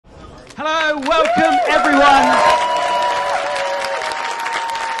Hello, welcome everyone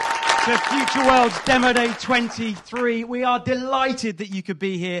to Future Worlds Demo Day 23. We are delighted that you could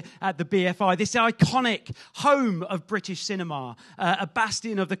be here at the BFI, this iconic home of British cinema, a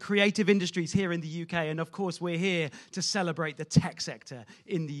bastion of the creative industries here in the UK. And of course, we're here to celebrate the tech sector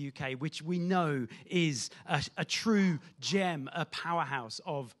in the UK, which we know is a true gem, a powerhouse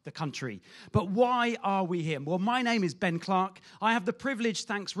of the country. But why are we here? Well, my name is Ben Clark. I have the privilege,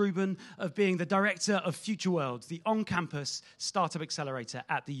 thanks Ruben, of being the director of Future Worlds, the on-campus startup accelerator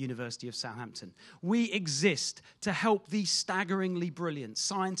at the University of Southampton. We exist to help the staggeringly brilliant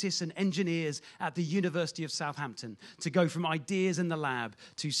scientists and engineers at the University of Southampton to go from ideas in the lab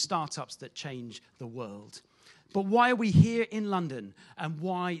to startups that change the world. But why are we here in London, and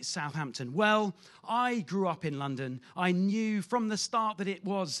why Southampton? Well, I grew up in London. I knew from the start that it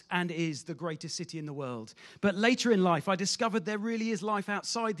was and is the greatest city in the world. But later in life, I discovered there really is life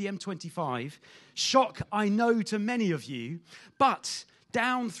outside the M25. Shock, I know, to many of you, but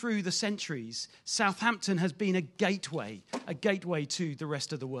down through the centuries, Southampton has been a gateway to the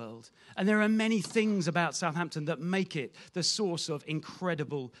rest of the world. And there are many things about Southampton that make it the source of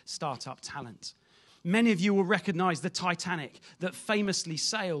incredible startup talent. Many of you will recognize the Titanic that famously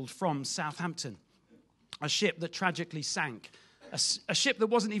sailed from Southampton, a ship that tragically sank, a ship that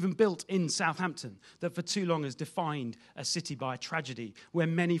wasn't even built in Southampton, that for too long has defined a city by a tragedy where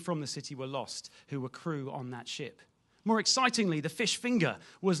many from the city were lost who were crew on that ship. More excitingly, the fish finger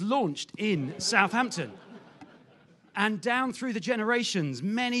was launched in Southampton. And down through the generations,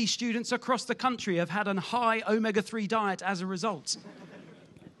 many students across the country have had a high omega-3 diet as a result.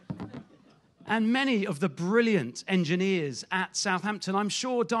 And many of the brilliant engineers at Southampton, I'm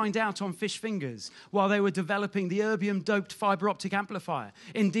sure, dined out on fish fingers while they were developing the erbium-doped fibre optic amplifier.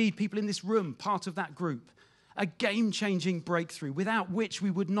 Indeed, people in this room, part of that group. A game-changing breakthrough without which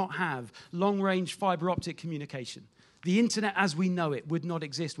we would not have long-range fibre optic communication. The internet as we know it would not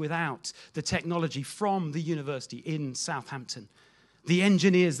exist without the technology from the university in Southampton. The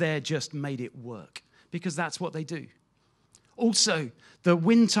engineers there just made it work because that's what they do. Also, the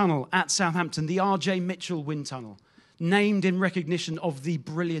wind tunnel at Southampton, the R.J. Mitchell wind tunnel, named in recognition of the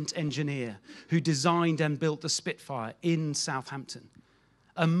brilliant engineer who designed and built the Spitfire in Southampton.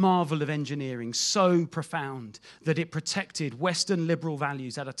 A marvel of engineering so profound that it protected Western liberal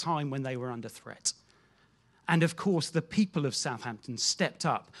values at a time when they were under threat. And of course, the people of Southampton stepped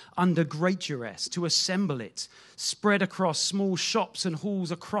up under great duress to assemble it, spread across small shops and halls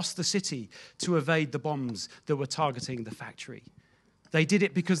across the city to evade the bombs that were targeting the factory. They did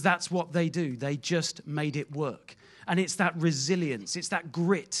it because that's what they do. They just made it work. And it's that resilience, it's that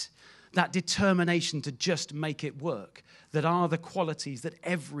grit, that determination to just make it work that are the qualities that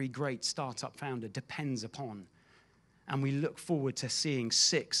every great startup founder depends upon. And we look forward to seeing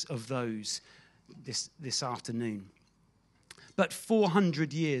 6 of those this afternoon. But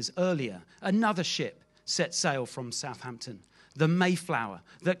 400 years earlier, another ship set sail from Southampton, the Mayflower,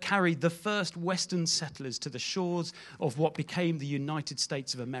 that carried the first Western settlers to the shores of what became the United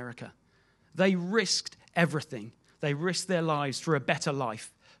States of America. They risked everything. They risked their lives for a better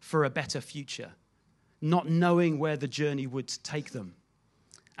life, for a better future, not knowing where the journey would take them.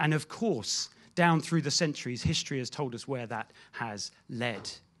 And of course, down through the centuries, history has told us where that has led.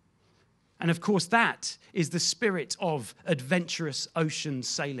 And of course, that is the spirit of adventurous ocean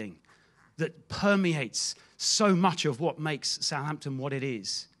sailing that permeates so much of what makes Southampton what it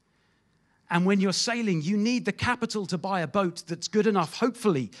is. And when you're sailing, you need the capital to buy a boat that's good enough,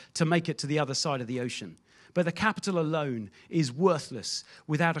 hopefully, to make it to the other side of the ocean. But the capital alone is worthless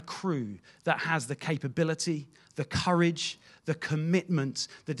without a crew that has the capability, the courage, the commitment,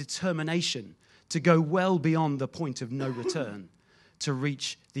 the determination to go well beyond the point of no return to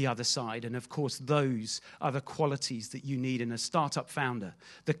reach the other side. And of course, those are the qualities that you need in a startup founder.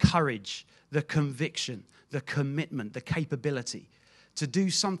 The courage, the conviction, the commitment, the capability to do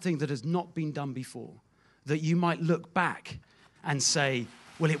something that has not been done before, that you might look back and say,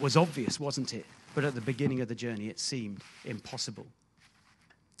 well, it was obvious, wasn't it? But at the beginning of the journey, it seemed impossible.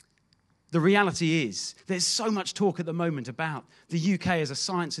 The reality is, there's so much talk at the moment about the UK as a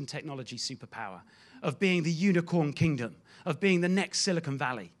science and technology superpower, of being the unicorn kingdom, of being the next Silicon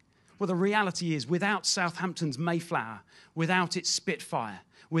Valley. Well, the reality is, without Southampton's Mayflower, without its Spitfire,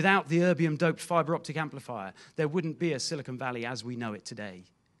 without the erbium-doped fibre optic amplifier, there wouldn't be a Silicon Valley as we know it today.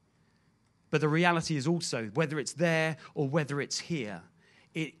 But the reality is also, whether it's there or whether it's here,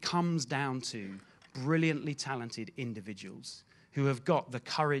 it comes down to brilliantly talented individuals who have got the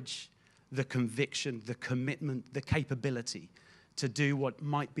courage, the conviction, the commitment, the capability to do what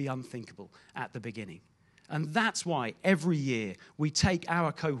might be unthinkable at the beginning. And that's why every year we take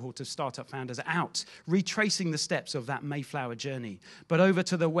our cohort of startup founders out, retracing the steps of that Mayflower journey, but over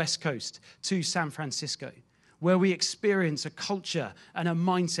to the West Coast, to San Francisco, where we experience a culture and a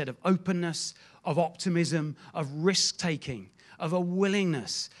mindset of openness, of optimism, of risk-taking, of a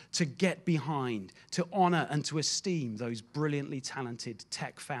willingness to get behind, to honor and to esteem those brilliantly talented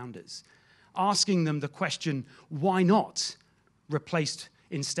tech founders. Asking them the question, why not, replaced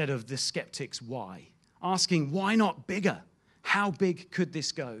instead of the skeptic's why. Asking, why not bigger? How big could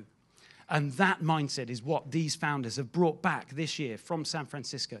this go? And that mindset is what these founders have brought back this year from San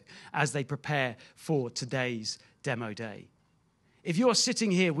Francisco as they prepare for today's demo day. If you're sitting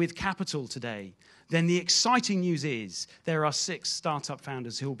here with capital today, then the exciting news is there are 6 startup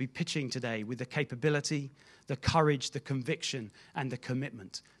founders who will be pitching today with the capability, the courage, the conviction, and the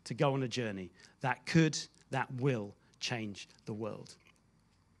commitment to go on a journey that could, that will change the world.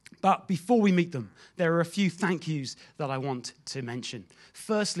 But before we meet them, there are a few thank yous that I want to mention.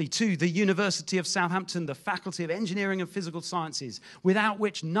 Firstly, to the University of Southampton, the Faculty of Engineering and Physical Sciences, without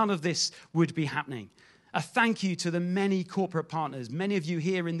which none of this would be happening. A thank you to the many corporate partners, many of you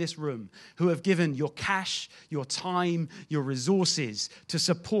here in this room, who have given your cash, your time, your resources to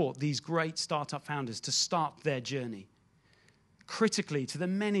support these great startup founders to start their journey. Critically, to the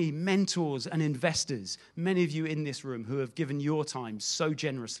many mentors and investors, many of you in this room who have given your time so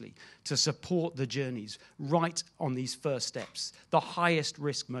generously to support the journeys right on these first steps, the highest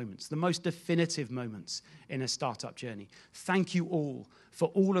risk moments, the most definitive moments in a startup journey. Thank you all for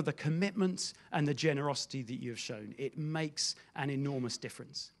all of the commitment and the generosity that you have shown. It makes an enormous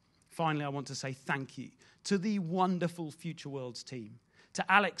difference. Finally, I want to say thank you to the wonderful Future Worlds team, to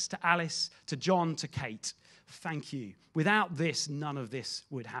Alex, to Alice, to John, to Kate. Thank you. Without this, none of this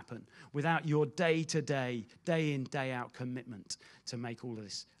would happen. Without your day-to-day, day-in, day-out commitment to make all of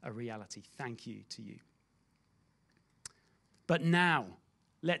this a reality. Thank you to you. But now,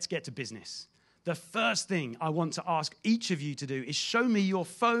 let's get to business. The first thing I want to ask each of you to do is show me your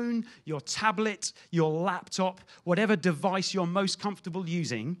phone, your tablet, your laptop, whatever device you're most comfortable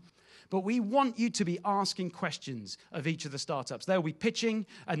using. But we want you to be asking questions of each of the startups. They'll be pitching,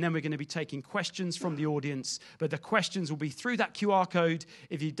 and then we're going to be taking questions from the audience. But the questions will be through that QR code.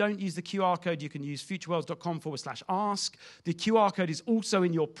 If you don't use the QR code, you can use futureworlds.com/ask. The QR code is also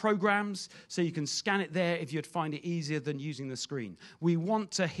in your programs, so you can scan it there if you'd find it easier than using the screen. We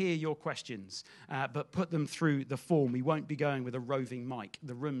want to hear your questions, but put them through the form. We won't be going with a roving mic.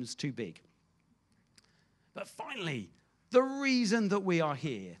 The room's too big. But finally, the reason that we are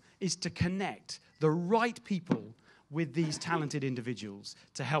here is to connect the right people with these talented individuals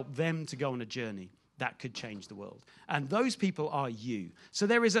to help them to go on a journey that could change the world. And those people are you. So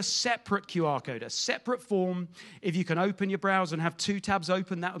there is a separate QR code, a separate form. If you can open your browser and have 2 tabs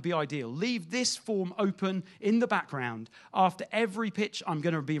open, that would be ideal. Leave this form open in the background. After every pitch, I'm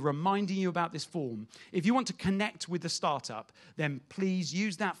going to be reminding you about this form. If you want to connect with the startup, then please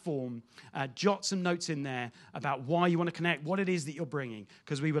use that form. Jot some notes in there about why you want to connect, what it is that you're bringing,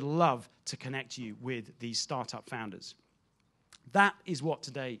 because we would love to connect you with these startup founders. That is what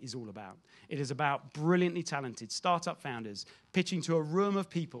today is all about. It is about brilliantly talented startup founders pitching to a room of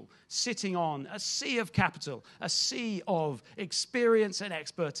people sitting on a sea of capital, a sea of experience and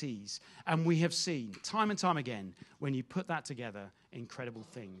expertise. And we have seen time and time again, when you put that together, incredible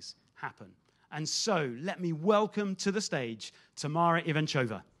things happen. And so let me welcome to the stage Tamara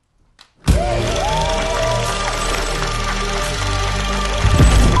Ivanchova.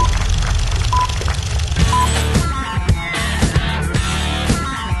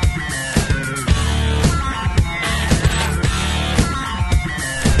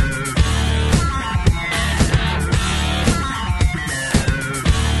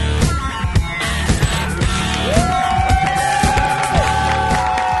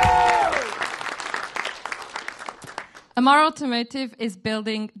 Amara Automotive is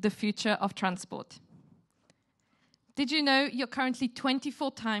building the future of transport. Did you know you're currently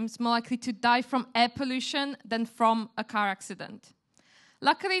 24 times more likely to die from air pollution than from a car accident?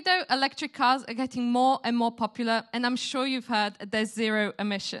 Luckily, though, electric cars are getting more and more popular, and I'm sure you've heard there's zero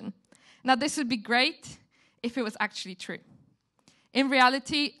emission. Now, this would be great if it was actually true. In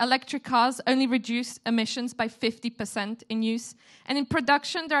reality, electric cars only reduce emissions by 50% in use, and in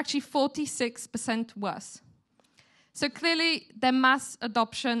production, they're actually 46% worse. So clearly, their mass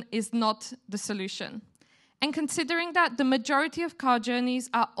adoption is not the solution. And considering that the majority of car journeys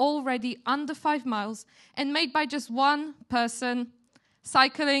are already under 5 miles and made by just one person,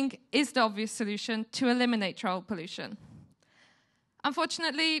 cycling is the obvious solution to eliminate travel pollution.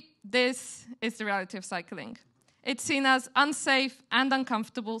 Unfortunately, this is the reality of cycling. It's seen as unsafe and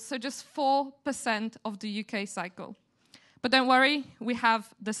uncomfortable, so just 4% of the UK cycle. But don't worry, we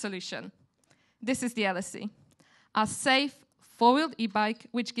have the solution. This is the LSE, a safe four-wheeled e-bike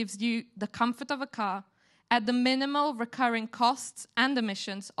which gives you the comfort of a car at the minimal recurring costs and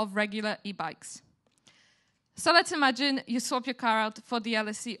emissions of regular e-bikes. So let's imagine you swap your car out for the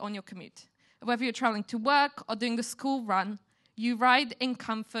LSE on your commute. Whether you're traveling to work or doing the school run, you ride in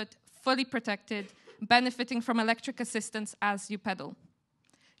comfort, fully protected, benefiting from electric assistance as you pedal.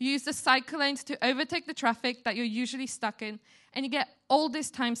 You use the cycle lanes to overtake the traffic that you're usually stuck in, and you get all this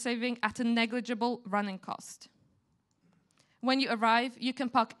time saving at a negligible running cost. When you arrive, you can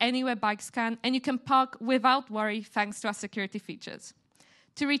park anywhere bikes can, and you can park without worry thanks to our security features.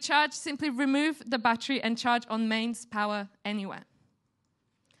 To recharge, simply remove the battery and charge on mains power anywhere.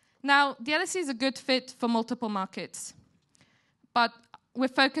 Now, the LSE is a good fit for multiple markets, but we're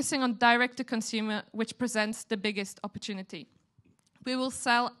focusing on direct-to-consumer, which presents the biggest opportunity. We will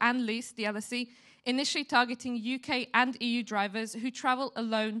sell and lease the LSE, initially targeting UK and EU drivers who travel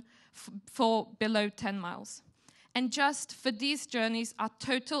alone for below 10 miles. And just for these journeys, our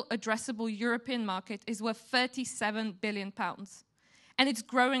total addressable European market is worth £37 billion. And it's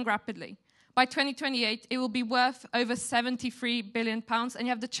growing rapidly. By 2028, it will be worth over £73 billion, and you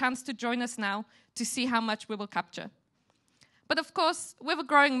have the chance to join us now to see how much we will capture. But of course, with a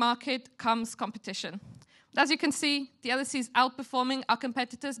growing market comes competition. As you can see, the LSE is outperforming our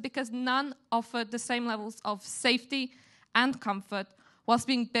competitors because none offer the same levels of safety and comfort whilst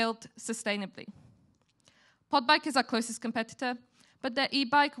being built sustainably. Podbike is our closest competitor, but their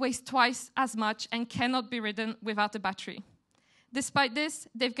e-bike weighs twice as much and cannot be ridden without a battery. Despite this,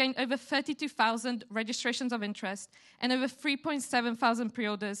 they've gained over 32,000 registrations of interest and over 3,700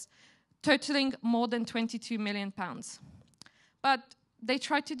 pre-orders, totaling more than £22 million. But they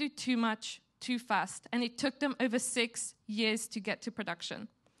tried to do too much, too fast, and it took them over 6 years to get to production.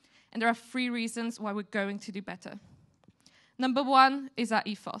 And there are 3 reasons why we're going to do better. Number 1 is our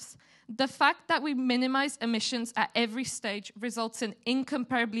ethos. The fact that we minimize emissions at every stage results in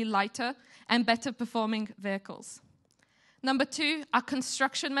incomparably lighter and better performing vehicles. Number 2, our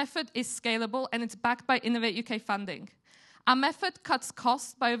construction method is scalable and it's backed by Innovate UK funding. Our method cuts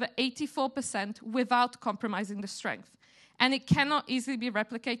costs by over 84% without compromising the strength, and it cannot easily be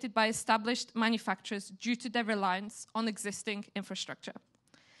replicated by established manufacturers due to their reliance on existing infrastructure.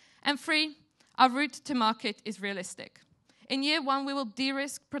 And 3, our route to market is realistic. In year 1, we will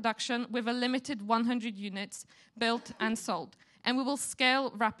de-risk production with a limited 100 units built and sold, and we will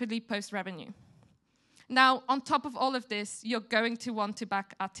scale rapidly post-revenue. Now, on top of all of this, you're going to want to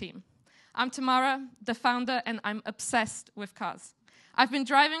back our team. I'm Tamara, the founder, and I'm obsessed with cars. I've been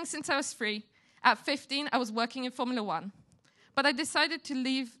driving since I was 3. At 15, I was working in Formula 1. But I decided to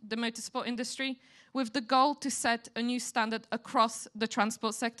leave the motorsport industry with the goal to set a new standard across the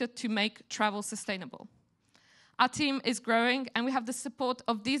transport sector to make travel sustainable. Our team is growing, and we have the support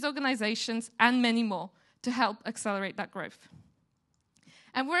of these organizations and many more to help accelerate that growth.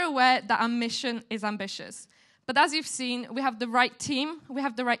 And we're aware that our mission is ambitious. But as you've seen, we have the right team, we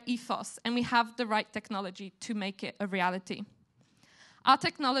have the right ethos, and we have the right technology to make it a reality. Our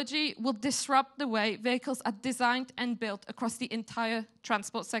technology will disrupt the way vehicles are designed and built across the entire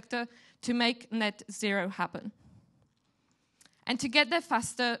transport sector to make net zero happen. And to get there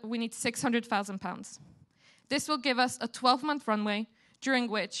faster, we need £600,000. This will give us a 12-month runway, during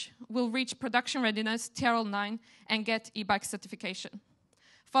which we'll reach production readiness, TRL 9, and get e-bike certification.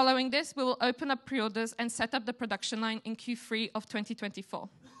 Following this, we will open up pre-orders and set up the production line in Q3 of 2024.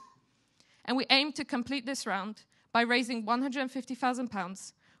 And we aim to complete this round by raising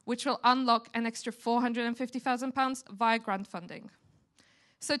 £150,000, which will unlock an extra £450,000 via grant funding.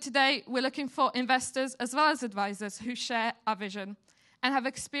 So today, we're looking for investors as well as advisors who share our vision and have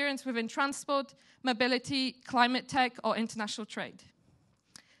experience within transport, mobility, climate tech, or international trade.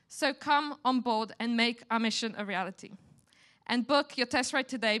 So come on board and make our mission a reality. And book your test ride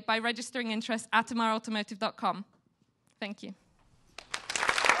today by registering interest at amaraautomotive.com. Thank you.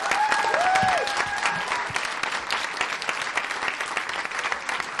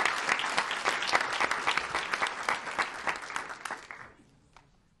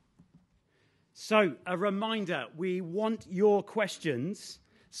 So, a reminder, we want your questions.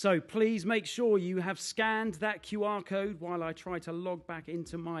 So please make sure you have scanned that QR code while I try to log back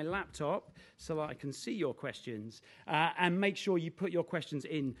into my laptop so that I can see your questions. And make sure you put your questions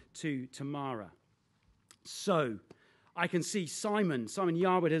in to Tamara. So I can see Simon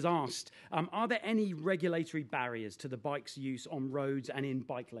Yarwood has asked, are there any regulatory barriers to the bike's use on roads and in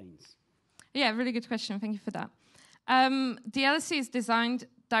bike lanes? Yeah, really good question. Thank you for that. The LSC is designed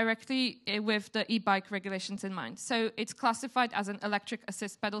directly with the e-bike regulations in mind. So it's classified as an electric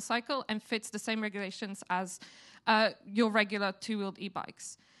assist pedal cycle and fits the same regulations as your regular two-wheeled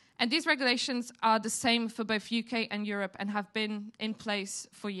e-bikes. And these regulations are the same for both UK and Europe and have been in place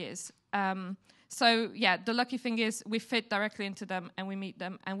for years. So yeah, the lucky thing is we fit directly into them and we meet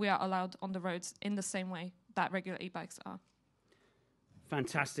them and we are allowed on the roads in the same way that regular e-bikes are.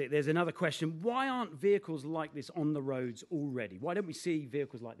 Fantastic. There's another question. Why aren't vehicles like this on the roads already? Why don't we see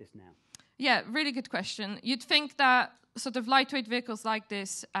vehicles like this now? Yeah, really good question. You'd think that sort of lightweight vehicles like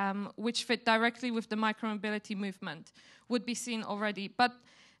this, which fit directly with the micromobility movement, would be seen already. But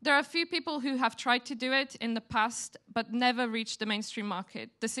there are a few people who have tried to do it in the past, but never reached the mainstream market,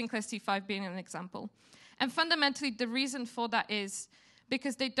 the Sinclair C5 being an example. And fundamentally, the reason for that is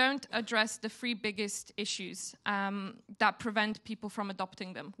because they don't address the three biggest issues that prevent people from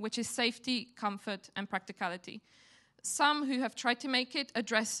adopting them, which is safety, comfort, and practicality. Some who have tried to make it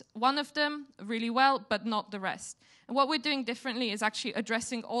address one of them really well, but not the rest. And what we're doing differently is actually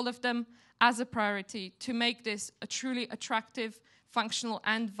addressing all of them as a priority to make this a truly attractive, functional,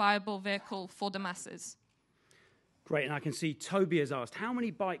 and viable vehicle for the masses. Great, and I can see Toby has asked, how many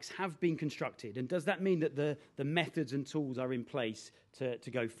bikes have been constructed? And does that mean that the methods and tools are in place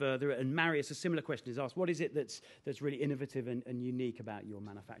to go further? And Marius, a similar question is asked, what is it that's really innovative and unique about your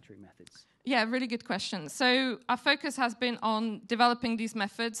manufacturing methods? Yeah, really good question. So our focus has been on developing these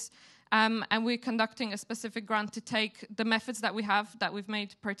methods, and we're conducting a specific grant to take the methods that we have, that we've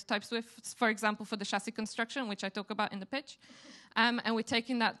made prototypes with, for example, for the chassis construction, which I talk about in the pitch, and we're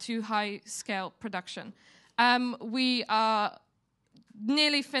taking that to high-scale production. We are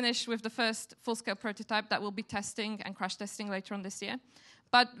nearly finished with the first full-scale prototype that we'll be testing and crash testing later on this year.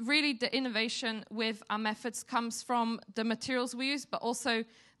 But really, the innovation with our methods comes from the materials we use, but also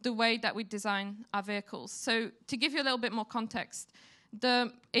the way that we design our vehicles. So to give you a little bit more context,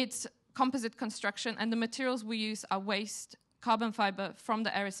 it's composite construction, and the materials we use are waste, carbon fiber from the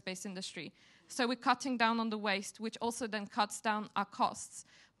aerospace industry. So we're cutting down on the waste, which also then cuts down our costs.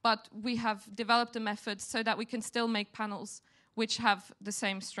 But we have developed a method so that we can still make panels which have the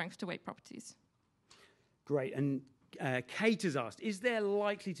same strength-to-weight properties. Great. And Kate has asked, is there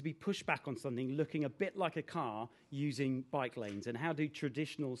likely to be pushback on something looking a bit like a car using bike lanes? And how do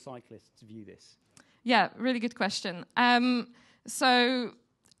traditional cyclists view this? Yeah, really good question. So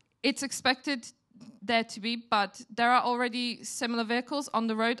it's expected there to be, but there are already similar vehicles on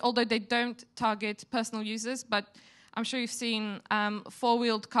the road, although they don't target personal users. But I'm sure you've seen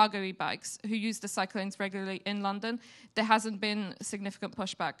four-wheeled cargo e-bikes who use the cycle lanes regularly in London. There hasn't been significant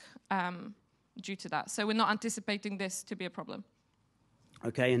pushback due to that. So we're not anticipating this to be a problem.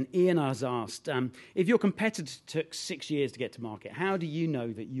 Okay, and Ian has asked, if your competitor took 6 years to get to market, how do you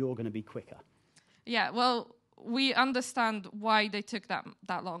know that you're going to be quicker? Yeah, well, we understand why they took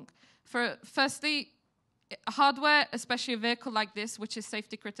that long. Firstly, hardware, especially a vehicle like this, which is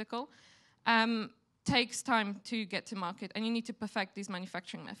safety critical, takes time to get to market, and you need to perfect these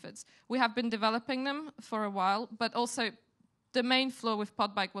manufacturing methods. We have been developing them for a while, but also the main flaw with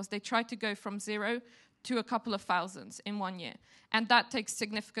Podbike was they tried to go from 0 to a couple of thousands in 1 year, and that takes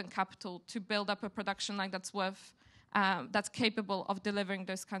significant capital to build up a production line that's capable of delivering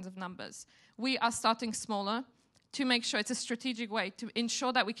those kinds of numbers. We are starting smaller to make sure it's a strategic way to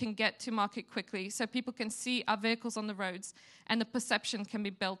ensure that we can get to market quickly so people can see our vehicles on the roads and the perception can be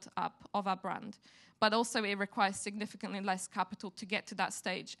built up of our brand. But also it requires significantly less capital to get to that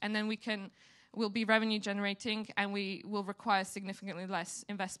stage. And then we'll be revenue generating, and we will require significantly less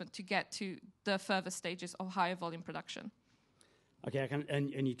investment to get to the further stages of higher volume production. Okay,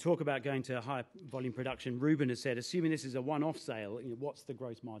 and you talk about going to higher volume production. Ruben has said, assuming this is a one-off sale, what's the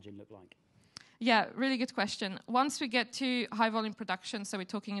gross margin look like? Yeah, really good question. Once we get to high volume production, so we're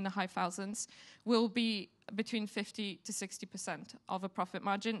talking in the high thousands, we'll be between 50 to 60% of a profit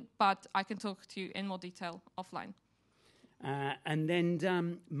margin, but I can talk to you in more detail offline. And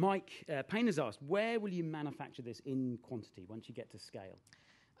then Mike Payne has asked, where will you manufacture this in quantity once you get to scale?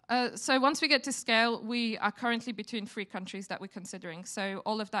 So once we get to scale, we are currently between 3 countries that we're considering. So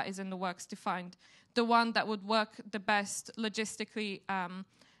all of that is in the works to find the one that would work the best logistically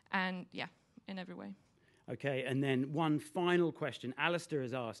and, yeah, in every way. Okay, and then one final question. Alistair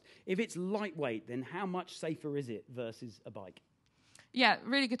has asked, if it's lightweight, then how much safer is it versus a bike? Yeah,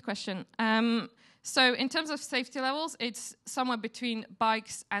 really good question. So in terms of safety levels, it's somewhere between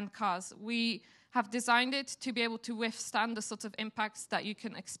bikes and cars. We have designed it to be able to withstand the sorts of impacts that you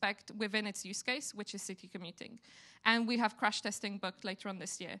can expect within its use case, which is city commuting. And we have crash testing booked later on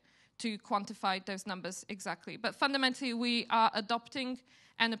this year to quantify those numbers exactly. But fundamentally, we are adopting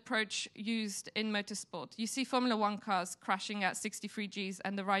an approach used in motorsport. You see Formula One cars crashing at 63 Gs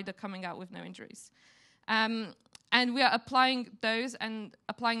and the rider coming out with no injuries. And we are applying those and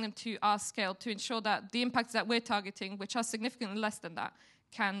applying them to our scale to ensure that the impacts that we're targeting, which are significantly less than that,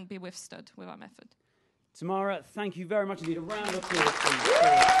 can be withstood with our method. Tamara, thank you very much indeed. A round of applause, please.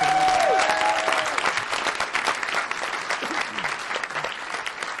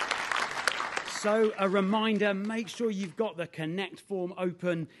 So a reminder, make sure you've got the Connect form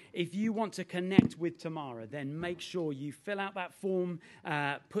open. If you want to connect with Tamara, then make sure you fill out that form,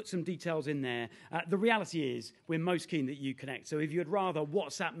 put some details in there. The reality is we're most keen that you connect. So if you'd rather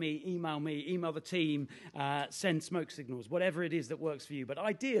WhatsApp me, email the team, send smoke signals, whatever it is that works for you. But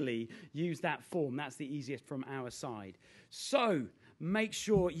ideally, use that form. That's the easiest from our side. So make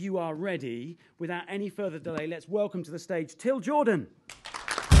sure you are ready. Without any further delay, let's welcome to the stage Till Jordan.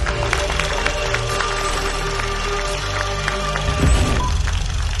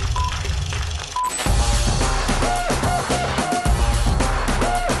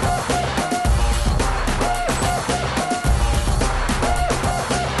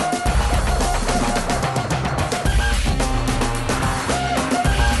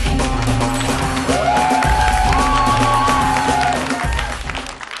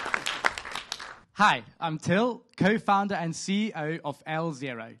 Hi, I'm Till, co-founder and CEO of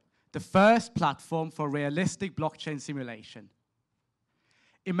LZero, the first platform for realistic blockchain simulation.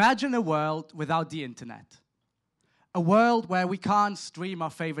 Imagine a world without the internet. A world where we can't stream our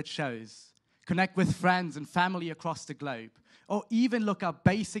favorite shows, connect with friends and family across the globe, or even look up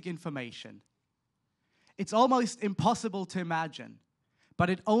basic information. It's almost impossible to imagine, but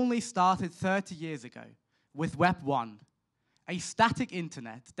it only started 30 years ago with Web 1. A static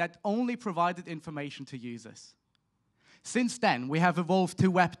internet that only provided information to users. Since then, we have evolved to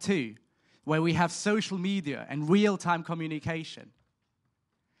Web 2, where we have social media and real-time communication.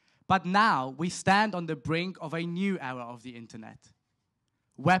 But now, we stand on the brink of a new era of the internet.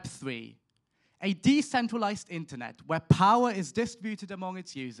 Web 3, a decentralized internet where power is distributed among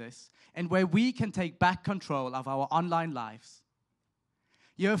its users and where we can take back control of our online lives.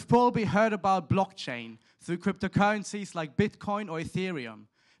 You have probably heard about blockchain through cryptocurrencies like Bitcoin or Ethereum,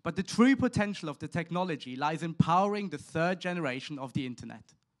 but the true potential of the technology lies in powering the third generation of the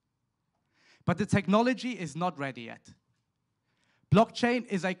internet. But the technology is not ready yet. Blockchain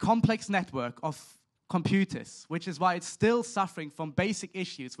is a complex network of computers, which is why it's still suffering from basic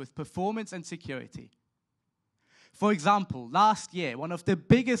issues with performance and security. For example, last year, one of the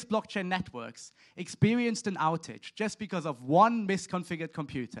biggest blockchain networks experienced an outage just because of one misconfigured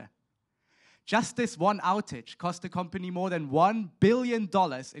computer. Just this one outage cost the company more than $1 billion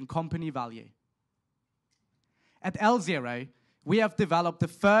in company value. At LZero, we have developed the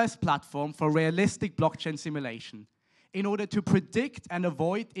first platform for realistic blockchain simulation in order to predict and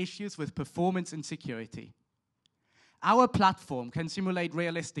avoid issues with performance and security. Our platform can simulate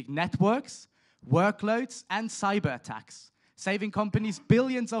realistic networks, workloads, and cyber attacks, saving companies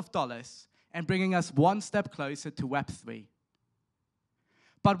billions of dollars and bringing us one step closer to Web 3.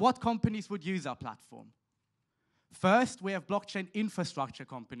 But what companies would use our platform? First, we have blockchain infrastructure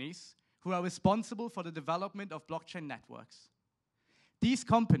companies who are responsible for the development of blockchain networks. These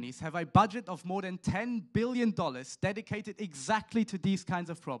companies have a budget of more than $10 billion dedicated exactly to these kinds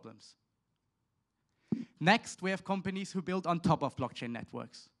of problems. Next, we have companies who build on top of blockchain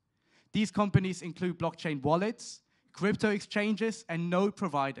networks. These companies include blockchain wallets, crypto exchanges, and node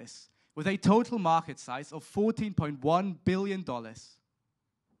providers, with a total market size of $14.1 billion.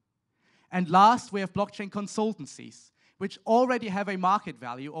 And last, we have blockchain consultancies, which already have a market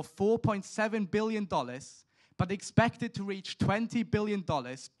value of $4.7 billion, but expected to reach $20 billion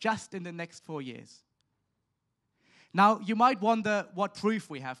just in the next 4 years. Now, you might wonder what proof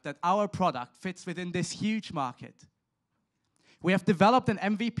we have that our product fits within this huge market. We have developed an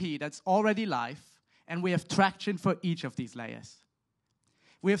MVP that's already live, and we have traction for each of these layers.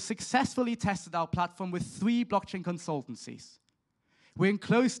 We have successfully tested our platform with 3 blockchain consultancies. We're in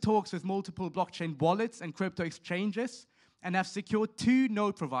close talks with multiple blockchain wallets and crypto exchanges, and have secured 2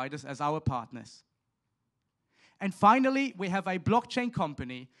 node providers as our partners. And finally, we have a blockchain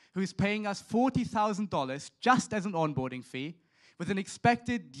company who is paying us $40,000 just as an onboarding fee, with an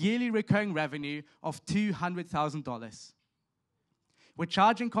expected yearly recurring revenue of $200,000. We're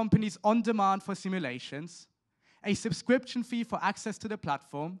charging companies on demand for simulations, a subscription fee for access to the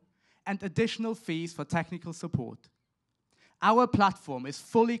platform, and additional fees for technical support. Our platform is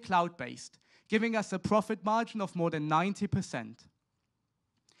fully cloud-based, giving us a profit margin of more than 90%.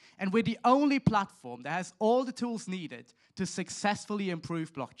 And we're the only platform that has all the tools needed to successfully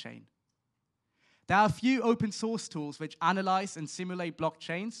improve blockchain. There are a few open source tools which analyze and simulate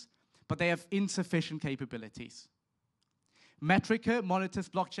blockchains, but they have insufficient capabilities. Metrica monitors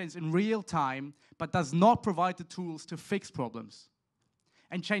blockchains in real time, but does not provide the tools to fix problems.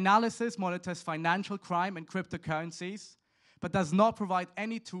 And Chainalysis monitors financial crime and cryptocurrencies, but does not provide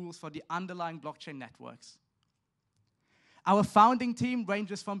any tools for the underlying blockchain networks. Our founding team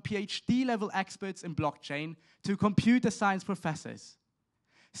ranges from PhD-level experts in blockchain to computer science professors.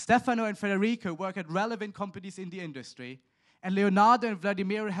 Stefano and Federico work at relevant companies in the industry, and Leonardo and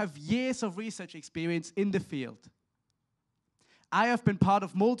Vladimir have years of research experience in the field. I have been part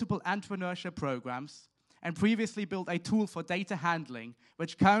of multiple entrepreneurship programs and previously built a tool for data handling,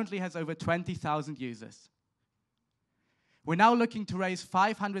 which currently has over 20,000 users. We're now looking to raise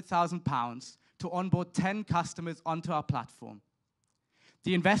 £500,000 to onboard 10 customers onto our platform.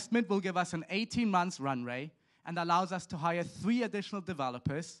 The investment will give us an 18-month runway and allows us to hire 3 additional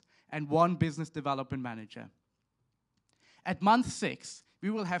developers and 1 business development manager. At month 6,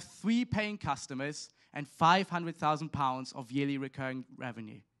 we will have 3 paying customers and £500,000 of yearly recurring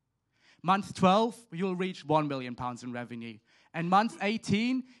revenue. Month 12, we will reach £1 million in revenue. And month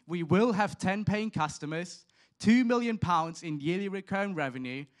 18, we will have 10 paying customers, £2 million in yearly recurring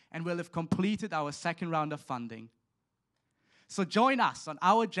revenue, and we'll have completed our second round of funding. So join us on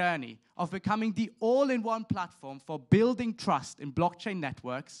our journey of becoming the all-in-one platform for building trust in blockchain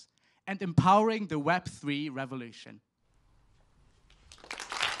networks and empowering the Web3 revolution.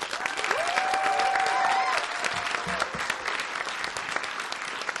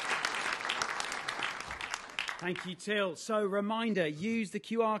 Thank you, Till. So, reminder, use the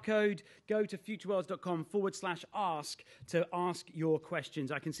QR code, go to futureworlds.com/ask to ask your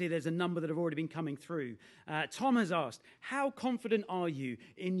questions. I can see there's a number that have already been coming through. Tom has asked, how confident are you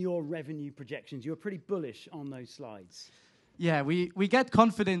in your revenue projections? You're pretty bullish on those slides. Yeah, we get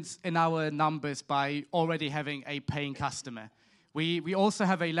confidence in our numbers by already having a paying customer. We also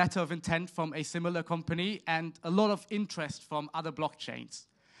have a letter of intent from a similar company and a lot of interest from other blockchains.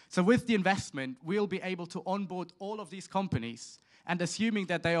 So with the investment, we'll be able to onboard all of these companies, and assuming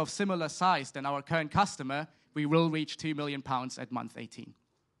that they are of similar size than our current customer, we will reach £2 million at month 18.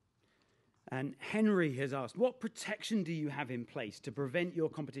 And Henry has asked, what protection do you have in place to prevent your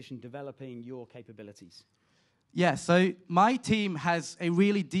competition developing your capabilities? Yeah, so my team has a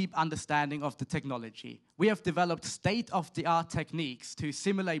really deep understanding of the technology. We have developed state-of-the-art techniques to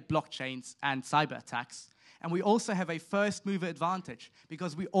simulate blockchains and cyber attacks. And we also have a first-mover advantage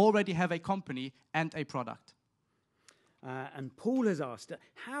because we already have a company and a product. And Paul has asked,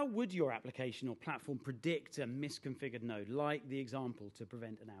 how would your application or platform predict a misconfigured node, like the example to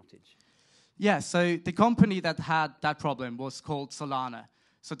prevent an outage? Yeah, so the company that had that problem was called Solana.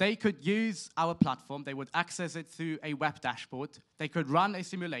 So they could use our platform, they would access it through a web dashboard, they could run a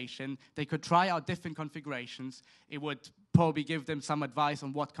simulation, they could try out different configurations, it would probably give them some advice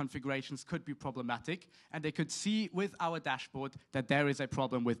on what configurations could be problematic, and they could see with our dashboard that there is a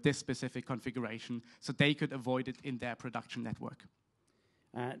problem with this specific configuration, so they could avoid it in their production network.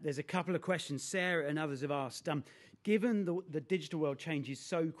 There's a couple of questions Sarah and others have asked. Given the digital world changes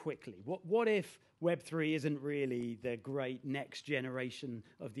so quickly, what if Web3 isn't really the great next generation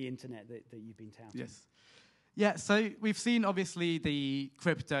of the internet that you've been touting? Yes. Yeah, so we've seen obviously the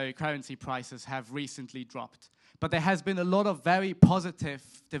cryptocurrency prices have recently dropped, but there has been a lot of very positive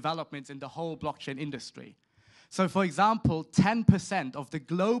developments in the whole blockchain industry. So for example, 10% of the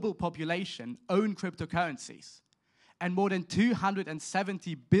global population own cryptocurrencies, and more than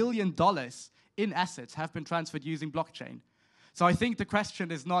 $270 billion in assets have been transferred using blockchain. So I think the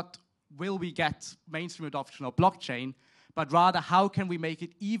question is not, will we get mainstream adoption of blockchain, but rather how can we make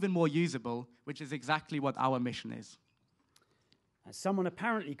it even more usable, which is exactly what our mission is. Someone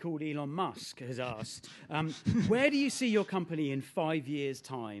apparently called Elon Musk has asked, where do you see your company in 5 years'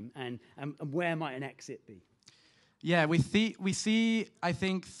 time, and where might an exit be? Yeah, we see, I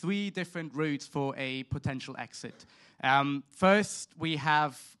think, 3 different routes for a potential exit. First, we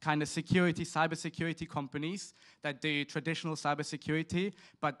have kind of cybersecurity companies that do traditional cybersecurity,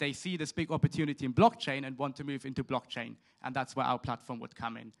 but they see this big opportunity in blockchain and want to move into blockchain, and that's where our platform would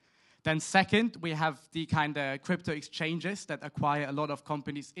come in. Then second, we have the kind of crypto exchanges that acquire a lot of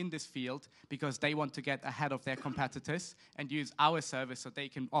companies in this field because they want to get ahead of their competitors and use our service so they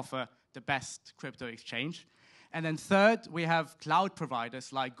can offer the best crypto exchange. And then third, we have cloud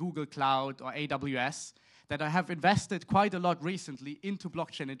providers like Google Cloud or AWS that have invested quite a lot recently into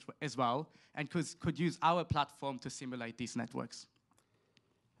blockchain as well and could use our platform to simulate these networks.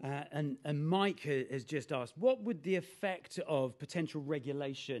 And Mike has just asked, what would the effect of potential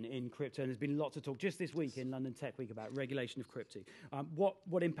regulation in crypto? And there's been lots of talk just this week in London Tech Week about regulation of crypto.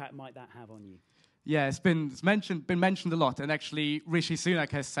 What impact might that have on you? Yeah, been mentioned a lot, and actually Rishi Sunak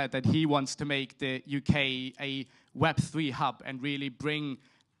has said that he wants to make the UK a Web3 hub and really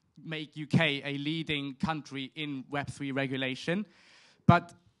make UK a leading country in Web3 regulation.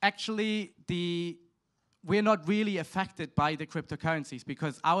 But actually, we're not really affected by the cryptocurrencies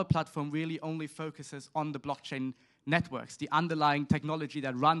because our platform really only focuses on the blockchain networks, the underlying technology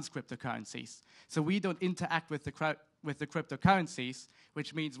that runs cryptocurrencies. So we don't interact with the cryptocurrencies,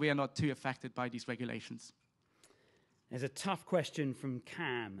 which means we are not too affected by these regulations. There's a tough question from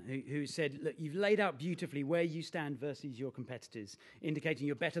Cam, who said, look, you've laid out beautifully where you stand versus your competitors, indicating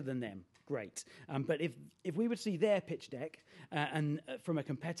you're better than them. Great. But if we would see their pitch deck and from a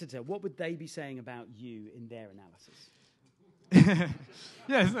competitor, what would they be saying about you in their analysis?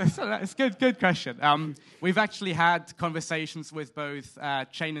 Yes, it's a good question. We've actually had conversations with both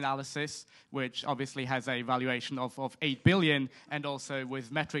Chain Analysis, which obviously has a valuation of 8 billion, and also with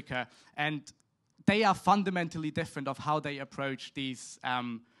Metrica. And they are fundamentally different of how they approach these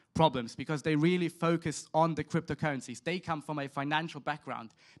problems because they really focus on the cryptocurrencies. They come from a financial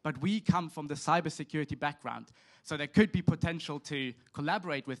background, but we come from the cybersecurity background. So there could be potential to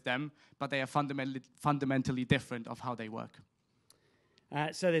collaborate with them, but they are fundamentally different of how they work.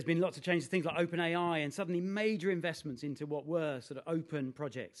 So there's been lots of changes, things like OpenAI, and suddenly major investments into what were sort of open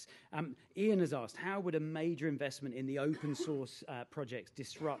projects. Ian has asked, how would a major investment in the open source projects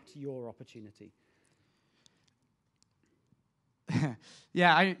disrupt your opportunity?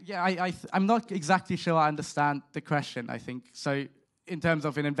 I'm not exactly sure I understand the question, I think. So in terms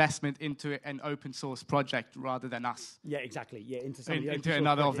of an investment into an open source project rather than us. Yeah, exactly. Yeah, into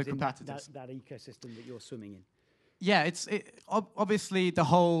another of the competitors. That ecosystem that you're swimming in. Yeah, obviously the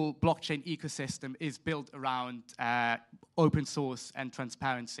whole blockchain ecosystem is built around open source and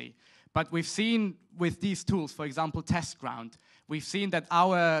transparency. But we've seen with these tools, for example, TestGround, we've seen that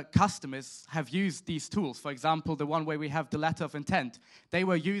our customers have used these tools. For example, the one where we have the letter of intent, they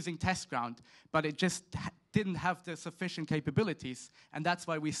were using TestGround, but it just didn't have the sufficient capabilities, and that's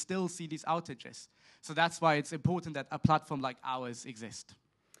why we still see these outages. So that's why it's important that a platform like ours exists.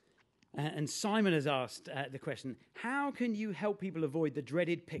 And Simon has asked the question, how can you help people avoid the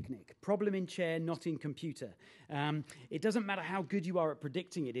dreaded picnic? Problem in chair, not in computer. It doesn't matter how good you are at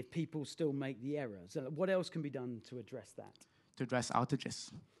predicting it if people still make the error. So what else can be done to address that? To address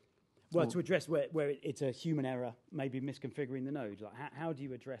outages. Well, to address where it's a human error, maybe misconfiguring the node. Like how do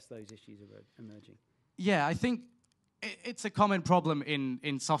you address those issues emerging? Yeah, I think it's a common problem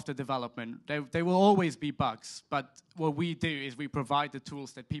in software development. There will always be bugs, but what we do is we provide the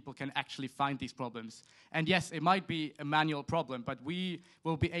tools that people can actually find these problems. And yes, it might be a manual problem, but we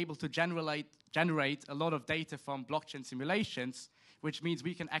will be able to generate a lot of data from blockchain simulations, which means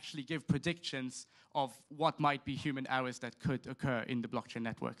we can actually give predictions of what might be human errors that could occur in the blockchain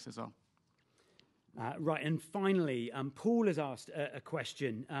networks as well. Right, and finally, Paul has asked a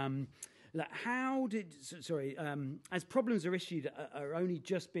question. As problems are issued are only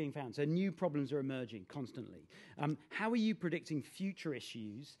just being found, so new problems are emerging constantly. How are you predicting future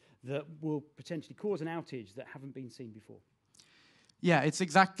issues that will potentially cause an outage that haven't been seen before? Yeah, it's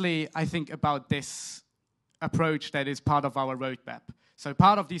exactly, I think, about this approach that is part of our roadmap. So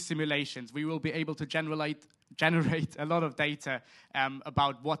part of these simulations, we will be able to generate a lot of data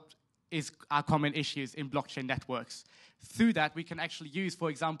about what are common issues in blockchain networks. Through that, we can actually use,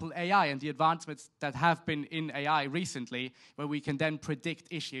 for example, AI and the advancements that have been in AI recently, where we can then predict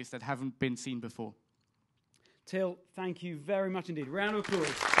issues that haven't been seen before. Till, thank you very much indeed. Round of applause.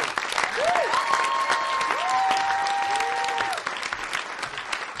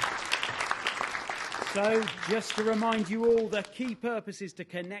 So, just to remind you all, the key purpose is to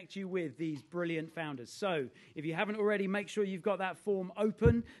connect you with these brilliant founders. So, if you haven't already, make sure you've got that form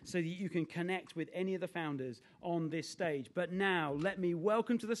open so that you can connect with any of the founders on this stage. But now, let me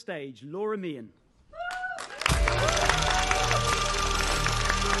welcome to the stage Laura Meehan.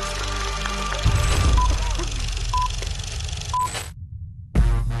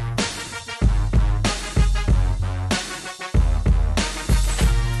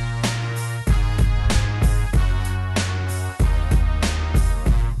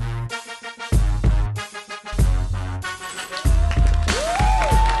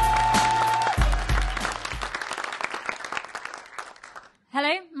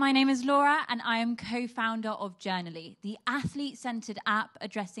 My name is Laura, and I am co-founder of Journally, the athlete-centered app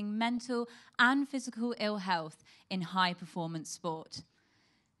addressing mental and physical ill health in high-performance sport.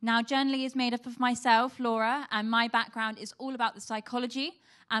 Now, Journally is made up of myself, Laura, and my background is all about the psychology,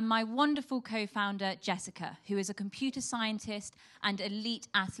 and my wonderful co-founder, Jessica, who is a computer scientist and elite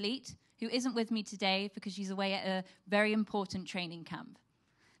athlete, who isn't with me today because she's away at a very important training camp.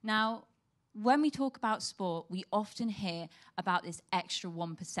 Now, when we talk about sport, we often hear about this extra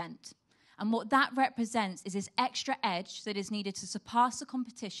 1%. And what that represents is this extra edge that is needed to surpass the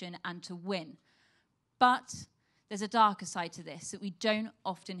competition and to win. But there's a darker side to this that we don't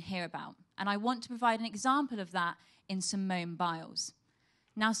often hear about. And I want to provide an example of that in Simone Biles.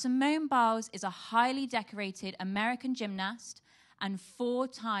 Now, Simone Biles is a highly decorated American gymnast and 4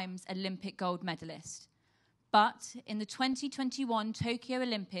 times Olympic gold medalist. But in the 2021 Tokyo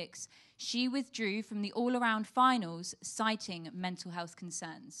Olympics, she withdrew from the all-around finals, citing mental health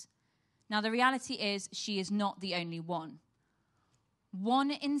concerns. Now, the reality is she is not the only one.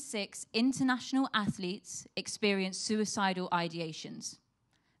 1 in 6 international athletes experience suicidal ideations.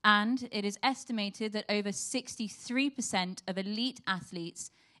 And it is estimated that over 63% of elite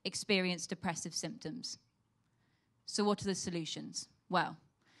athletes experience depressive symptoms. So what are the solutions? Well,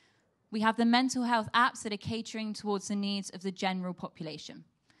 we have the mental health apps that are catering towards the needs of the general population.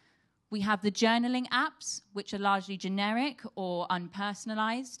 We have the journaling apps, which are largely generic or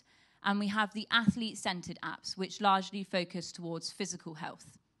unpersonalized. And we have the athlete-centered apps, which largely focus towards physical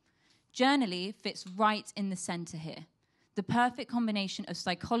health. Journally fits right in the center here. The perfect combination of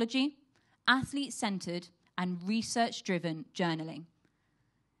psychology, athlete-centered, and research-driven journaling.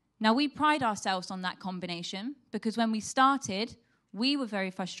 Now, we pride ourselves on that combination because when we started, we were very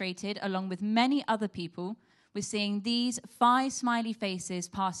frustrated, along with many other people, with seeing these 5 smiley faces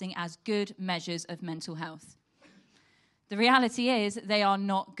passing as good measures of mental health. The reality is they are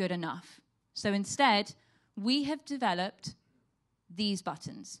not good enough. So instead, we have developed these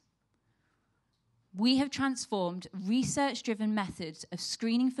buttons. We have transformed research-driven methods of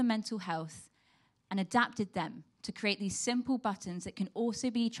screening for mental health and adapted them to create these simple buttons that can also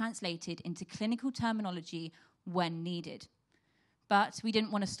be translated into clinical terminology when needed. But we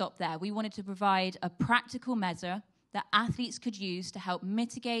didn't want to stop there. We wanted to provide a practical measure that athletes could use to help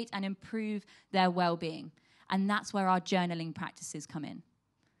mitigate and improve their well-being. And that's where our journaling practices come in.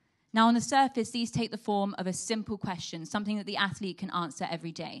 Now, on the surface, these take the form of a simple question, something that the athlete can answer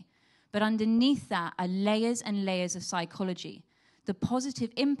every day. But underneath that are layers and layers of psychology, the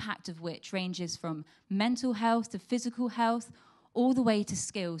positive impact of which ranges from mental health to physical health, all the way to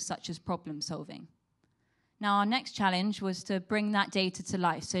skills such as problem solving. Now, our next challenge was to bring that data to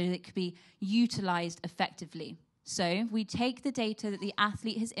life so that it could be utilized effectively. So we take the data that the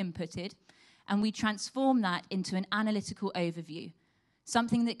athlete has inputted and we transform that into an analytical overview,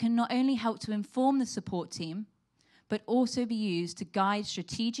 something that can not only help to inform the support team, but also be used to guide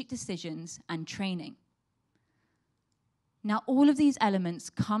strategic decisions and training. Now, all of these elements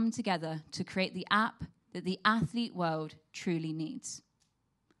come together to create the app that the athlete world truly needs.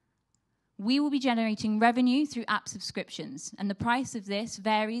 We will be generating revenue through app subscriptions, and the price of this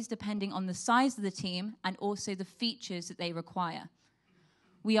varies depending on the size of the team and also the features that they require.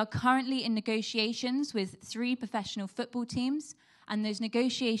 We are currently in negotiations with 3 professional football teams, and those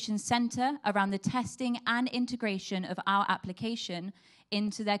negotiations center around the testing and integration of our application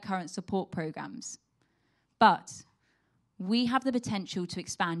into their current support programs. But we have the potential to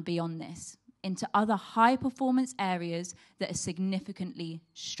expand beyond this into other high-performance areas that are significantly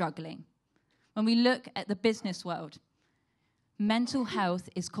struggling. When we look at the business world, mental health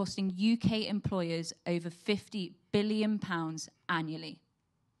is costing UK employers over £50 billion annually.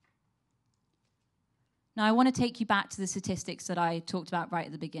 Now, I want to take you back to the statistics that I talked about right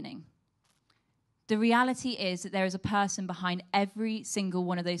at the beginning. The reality is that there is a person behind every single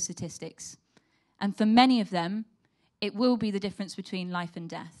one of those statistics. And for many of them, it will be the difference between life and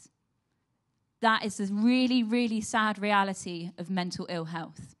death. That is the really, really sad reality of mental ill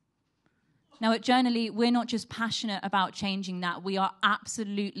health. Now, at Journally, we're not just passionate about changing that. We are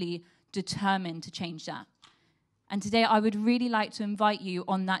absolutely determined to change that. And today, I would really like to invite you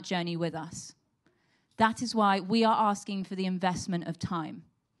on that journey with us. That is why we are asking for the investment of time.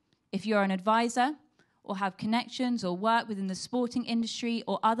 If you're an advisor or have connections or work within the sporting industry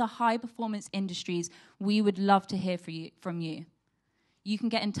or other high-performance industries, we would love to hear from you. You can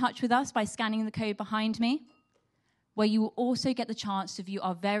get in touch with us by scanning the code behind me, where you will also get the chance to view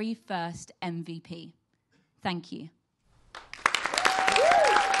our very first MVP. Thank you.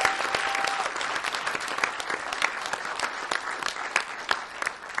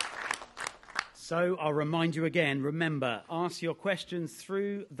 So I'll remind you again, remember, ask your questions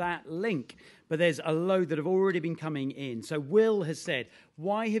through that link. But there's a load that have already been coming in. So Will has said,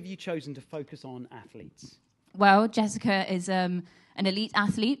 why have you chosen to focus on athletes? Well, Jessica is an elite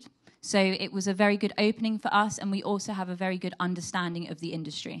athlete, so it was a very good opening for us, and we also have a very good understanding of the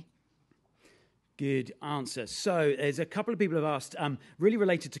industry. Good answer. So there's a couple of people who have asked, really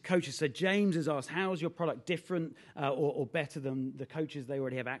related to coaches. So James has asked, how is your product different or better than the coaches they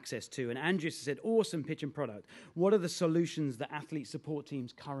already have access to? And Andrews has said, awesome pitch and product. What are the solutions that athlete support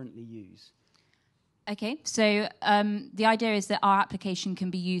teams currently use? Okay, so the idea is that our application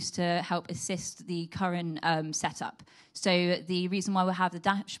can be used to help assist the current setup. So the reason why we have the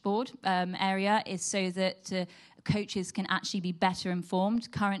dashboard area is so that coaches can actually be better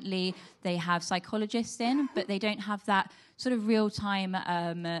informed. Currently, they have psychologists in, but they don't have that sort of real-time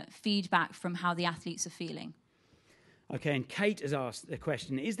feedback from how the athletes are feeling. Okay, and Kate has asked the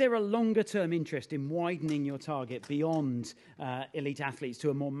question, is there a longer-term interest in widening your target beyond elite athletes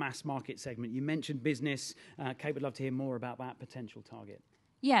to a more mass market segment? You mentioned business. Kate would love to hear more about that potential target.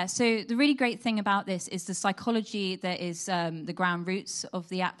 Yeah, so the really great thing about this is the psychology that is the ground roots of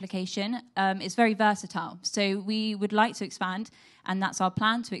the application is very versatile. So we would like to expand, and that's our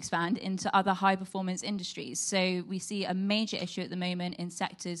plan to expand into other high-performance industries. So we see a major issue at the moment in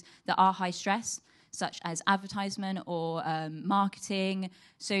sectors that are high stress, such as advertisement or marketing.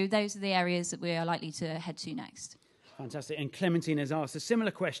 So those are the areas that we are likely to head to next. Fantastic. And Clementine has asked a similar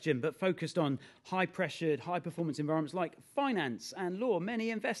question, but focused on high-pressured, high-performance environments like finance and law.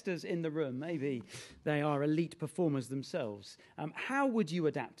 Many investors in the room, maybe they are elite performers themselves. How would you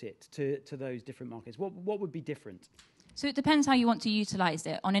adapt it to those different markets? What would be different? So it depends how you want to utilize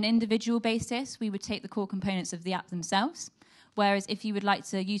it. On an individual basis, we would take the core components of the app themselves. Whereas if you would like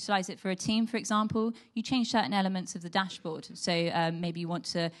to utilize it for a team, for example, you change certain elements of the dashboard. So maybe you want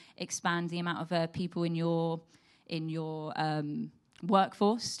to expand the amount of people in your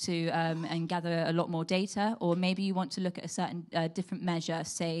workforce to and gather a lot more data, or maybe you want to look at a certain different measure,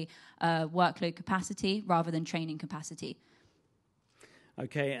 say workload capacity rather than training capacity.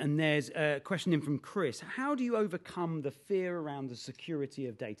 Okay, and there's a question in from Chris. How do you overcome the fear around the security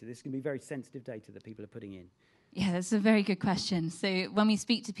of data? This can be very sensitive data that people are putting in. Yeah, that's a very good question. So when we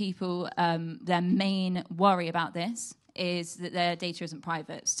speak to people, their main worry about this is that their data isn't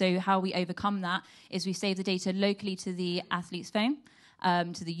private. So how we overcome that is we save the data locally to the athlete's phone,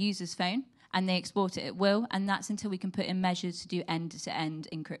 to the user's phone, and they export it at will, and that's until we can put in measures to do end-to-end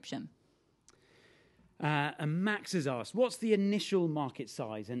encryption. And Max has asked, what's the initial market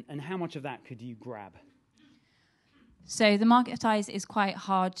size and how much of that could you grab? So the market size is quite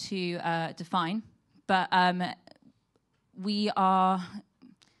hard to define, but we are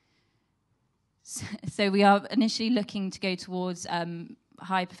initially looking to go towards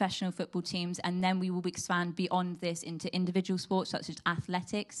high professional football teams, and then we will expand beyond this into individual sports such as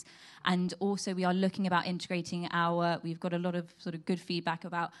athletics. And also we are looking about integrating we've got a lot of sort of good feedback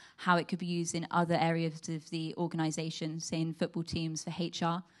about how it could be used in other areas of the organisation, say in football teams for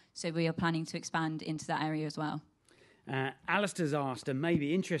HR. So we are planning to expand into that area as well. Alistair's asked, and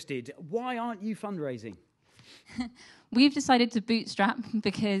maybe interested, why aren't you fundraising? We've decided to bootstrap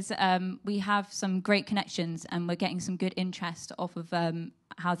because we have some great connections and we're getting some good interest off of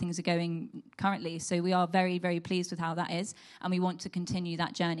how things are going currently. So we are very, very pleased with how that is, and we want to continue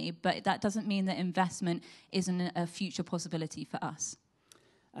that journey. But that doesn't mean that investment isn't a future possibility for us.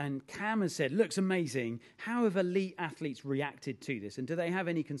 And Cam has said, looks amazing. How have elite athletes reacted to this? And do they have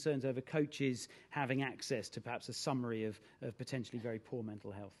any concerns over coaches having access to perhaps a summary of potentially very poor mental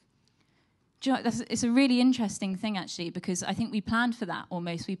health? Do you know, it's a really interesting thing, actually, because I think we planned for that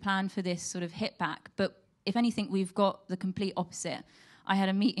almost. We planned for this sort of hit back. But if anything, we've got the complete opposite. I had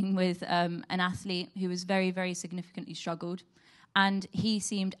a meeting with an athlete who was very, very significantly struggled. And he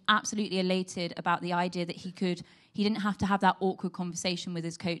seemed absolutely elated about the idea that he didn't have to have that awkward conversation with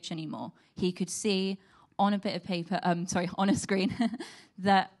his coach anymore. He could see on a bit of paper, on a screen,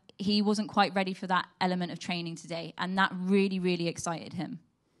 that he wasn't quite ready for that element of training today. And that really, really excited him.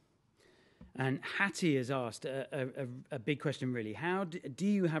 And Hattie has asked a big question, really. How do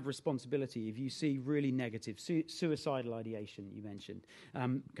you have responsibility if you see really negative suicidal ideation, you mentioned?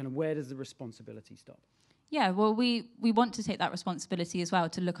 Kind of where does the responsibility stop? Yeah, well, we want to take that responsibility as well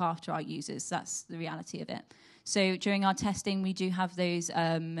to look after our users. That's the reality of it. So during our testing, we do have those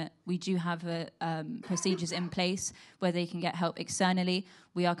procedures in place where they can get help externally.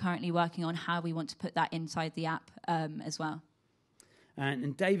 We are currently working on how we want to put that inside the app as well.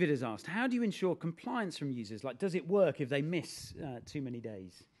 And David has asked, how do you ensure compliance from users? Like, does it work if they miss too many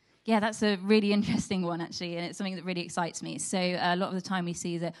days? Yeah, that's a really interesting one, actually, and it's something that really excites me. So a lot of the time we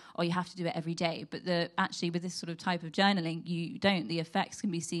see that, you have to do it every day. But actually, with this sort of type of journaling, you don't. The effects can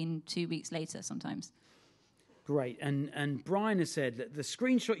be seen 2 weeks later sometimes. Great. And Brian has said that the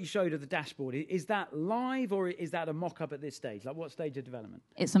screenshot you showed of the dashboard, is that live or is that a mock-up at this stage? Like, what stage of development?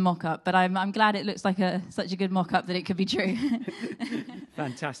 It's a mock-up, but I'm glad it looks like such a good mock-up that it could be true.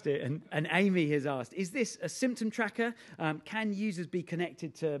 Fantastic. And Amy has asked, is this a symptom tracker? Can users be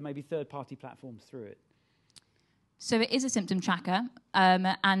connected to maybe third-party platforms through it? So it is a symptom tracker,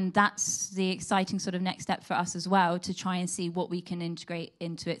 and that's the exciting sort of next step for us as well, to try and see what we can integrate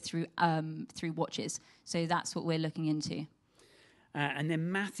into it through watches. So that's what we're looking into. And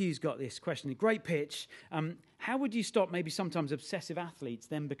then Matthew's got this question, a great pitch. How would you stop maybe sometimes obsessive athletes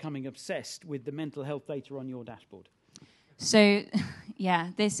then becoming obsessed with the mental health data on your dashboard? So,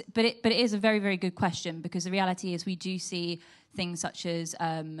 yeah, but it is a very, very good question, because the reality is we do see things such as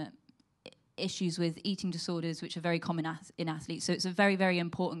issues with eating disorders, which are very common in athletes. So it's a very, very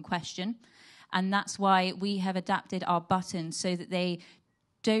important question. And that's why we have adapted our buttons so that they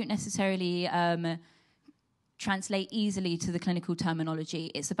don't necessarily translate easily to the clinical terminology.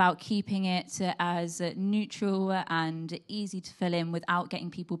 It's about keeping it as neutral and easy to fill in without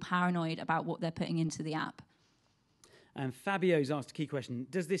getting people paranoid about what they're putting into the app. And Fabio's asked a key question.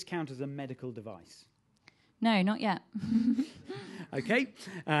 Does this count as a medical device? No, not yet. Okay.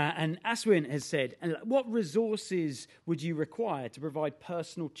 And Aswin has said, what resources would you require to provide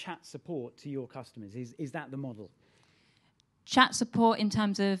personal chat support to your customers? Is that the model? Chat support in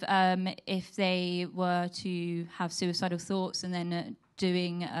terms of if they were to have suicidal thoughts and then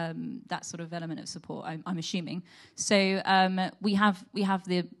doing that sort of element of support, I'm assuming. So we have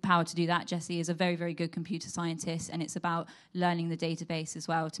the power to do that. Jesse is a very, very good computer scientist, and it's about learning the database as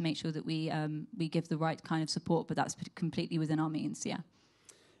well to make sure that we give the right kind of support, but that's completely within our means, yeah.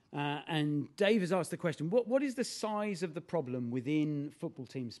 And Dave has asked the question, what is the size of the problem within football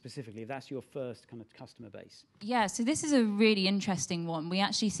teams specifically, if that's your first kind of customer base? Yeah, so this is a really interesting one. We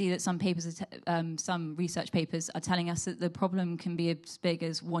actually see that some papers, some research papers are telling us that the problem can be as big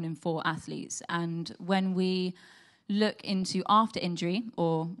as 1 in 4 athletes. And when we look into after injury,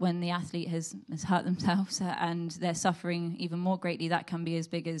 or when the athlete has hurt themselves and they're suffering even more greatly, that can be as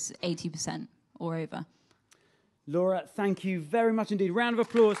big as 80% or over. Laura, thank you very much indeed. Round of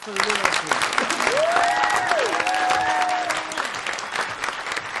applause for Laura,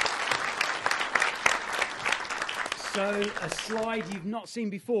 So, a slide you've not seen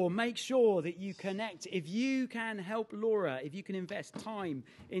before. Make sure that you connect. If you can help Laura, if you can invest time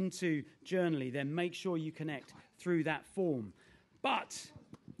into Journally, then make sure you connect through that form. But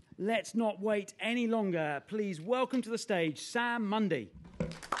let's not wait any longer. Please welcome to the stage Sam Mundy.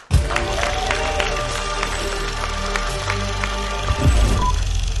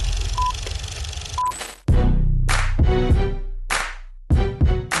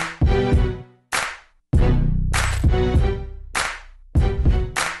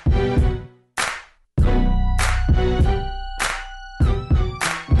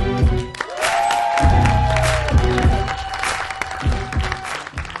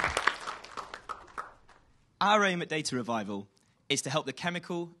 Our aim at Data Revival is to help the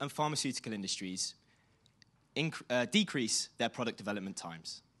chemical and pharmaceutical industries decrease their product development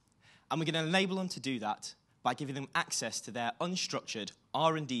times. And we're going to enable them to do that by giving them access to their unstructured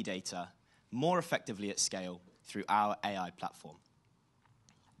R&D data more effectively at scale through our AI platform.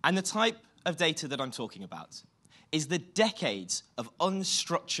 And the type of data that I'm talking about is the decades of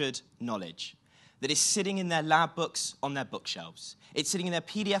unstructured knowledge that is sitting in their lab books on their bookshelves. It's sitting in their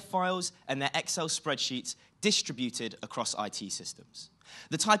PDF files and their Excel spreadsheets distributed across IT systems.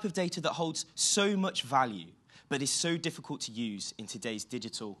 The type of data that holds so much value, but is so difficult to use in today's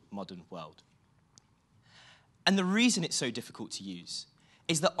digital modern world. And the reason it's so difficult to use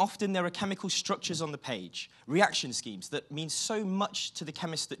is that often there are chemical structures on the page, reaction schemes that mean so much to the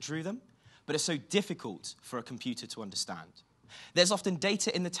chemists that drew them, but are so difficult for a computer to understand. There's often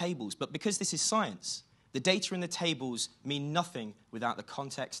data in the tables, but because this is science, the data in the tables mean nothing without the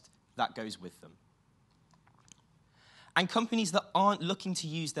context that goes with them. And companies that aren't looking to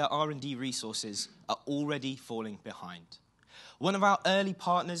use their R&D resources are already falling behind. One of our early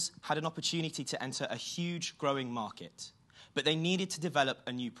partners had an opportunity to enter a huge growing market, but they needed to develop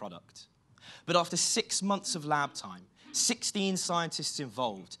a new product. But after 6 months of lab time, 16 scientists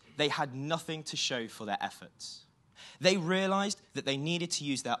involved, they had nothing to show for their efforts. They realized that they needed to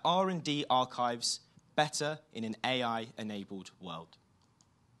use their R&D archives better in an AI-enabled world.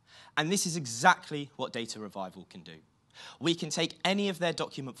 And this is exactly what Data Revival can do. We can take any of their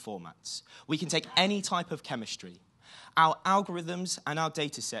document formats. We can take any type of chemistry. Our algorithms and our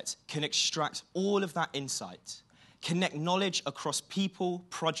data sets can extract all of that insight, connect knowledge across people,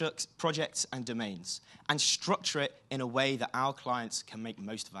 projects, and domains, and structure it in a way that our clients can make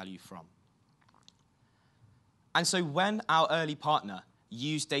most value from. And so when our early partner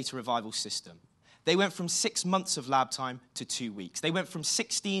used Data Revival's system, they went from 6 months of lab time to 2 weeks. They went from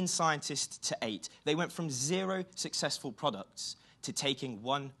 16 scientists to 8. They went from 0 successful products to taking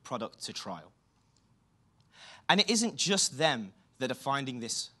 1 product to trial. And it isn't just them that are finding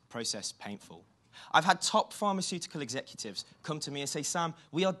this process painful. I've had top pharmaceutical executives come to me and say, Sam,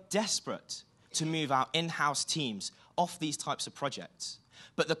 we are desperate to move our in-house teams off these types of projects,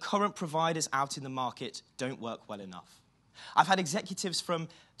 but the current providers out in the market don't work well enough. I've had executives from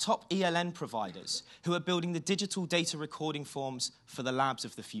top ELN providers who are building the digital data recording forms for the labs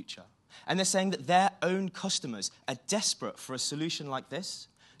of the future. And they're saying that their own customers are desperate for a solution like this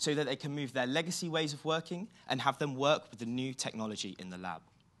so that they can move their legacy ways of working and have them work with the new technology in the lab.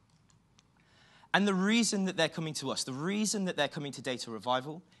 And the reason that they're coming to us, the reason that they're coming to Data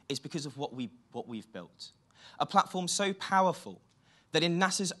Revival is because of what we've built. A platform so powerful that in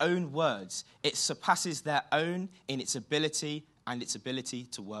NASA's own words, it surpasses their own in its ability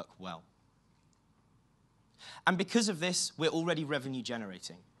to work well. And because of this, we're already revenue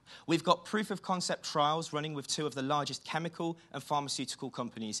generating. We've got proof of concept trials running with 2 of the largest chemical and pharmaceutical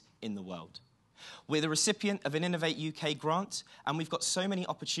companies in the world. We're the recipient of an Innovate UK grant, and we've got so many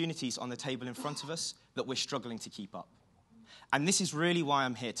opportunities on the table in front of us that we're struggling to keep up. And this is really why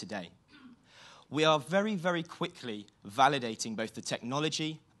I'm here today. We are very, very quickly validating both the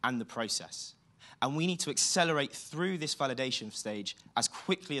technology and the process. And we need to accelerate through this validation stage as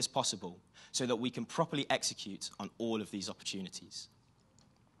quickly as possible so that we can properly execute on all of these opportunities.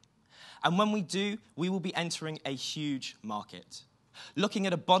 And when we do, we will be entering a huge market. Looking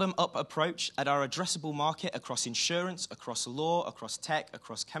at a bottom-up approach at our addressable market across insurance, across law, across tech,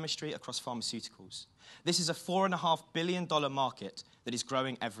 across chemistry, across pharmaceuticals. This is a $4.5 billion market that is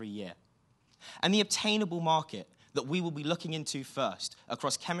growing every year. And the obtainable market that we will be looking into first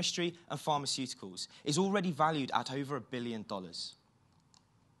across chemistry and pharmaceuticals is already valued at over $1 billion.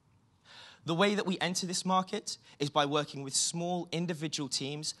 The way that we enter this market is by working with small individual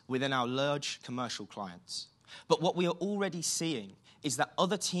teams within our large commercial clients. But what we are already seeing is that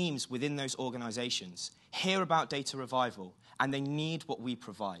other teams within those organizations hear about Data Revival and they need what we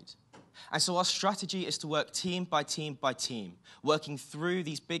provide. And so our strategy is to work team by team by team, working through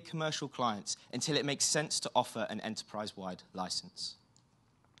these big commercial clients until it makes sense to offer an enterprise-wide license.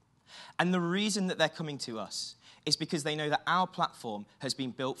 And the reason that they're coming to us is because they know that our platform has been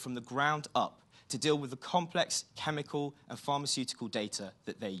built from the ground up to deal with the complex chemical and pharmaceutical data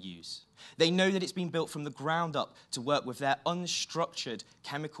that they use. They know that it's been built from the ground up to work with their unstructured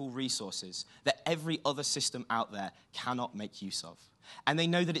chemical resources that every other system out there cannot make use of. And they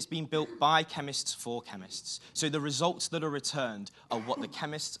know that it's been built by chemists for chemists. So the results that are returned are what the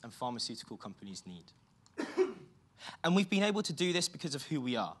chemists and pharmaceutical companies need. And we've been able to do this because of who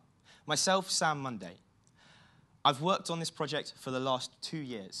we are. Myself, Sam Monday. I've worked on this project for the last 2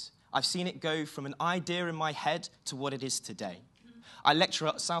 years. I've seen it go from an idea in my head to what it is today. I lecture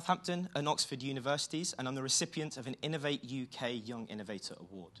at Southampton and Oxford universities, and I'm the recipient of an Innovate UK Young Innovator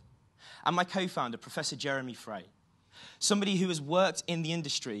Award. And my co-founder, Professor Jeremy Frey, somebody who has worked in the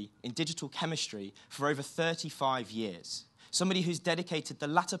industry in digital chemistry for over 35 years, somebody who's dedicated the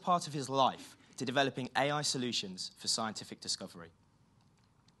latter part of his life to developing AI solutions for scientific discovery.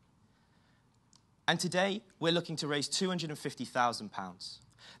 And today, we're looking to raise £250,000.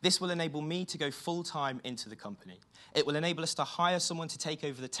 This will enable me to go full-time into the company. It will enable us to hire someone to take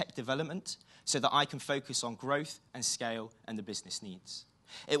over the tech development so that I can focus on growth and scale and the business needs.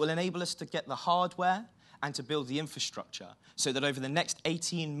 It will enable us to get the hardware and to build the infrastructure so that over the next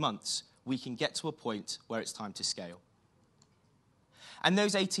 18 months, we can get to a point where it's time to scale. And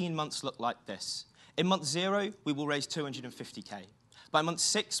those 18 months look like this. In month 0, we will raise 250K. By month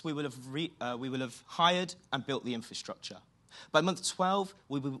 6, we will have hired and built the infrastructure. By month 12,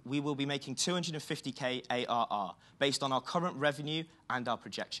 we will be making 250K ARR based on our current revenue and our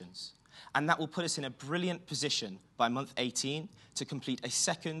projections. And that will put us in a brilliant position by month 18 to complete a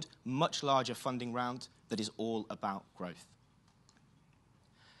second, much larger funding round that is all about growth.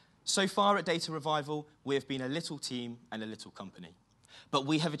 So far at Data Revival, we have been a little team and a little company. But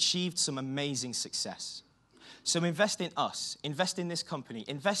we have achieved some amazing success. So invest in us, invest in this company,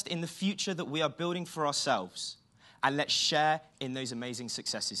 invest in the future that we are building for ourselves, and let's share in those amazing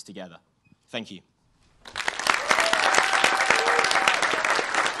successes together. Thank you.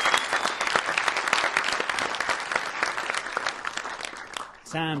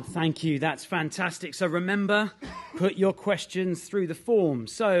 Sam, thank you. That's fantastic. So remember, put your questions through the form.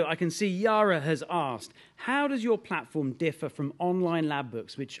 So I can see Yara has asked, how does your platform differ from online lab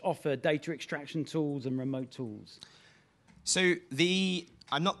books which offer data extraction tools and remote tools? So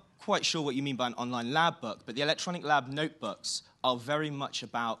I'm not quite sure what you mean by an online lab book, but the electronic lab notebooks are very much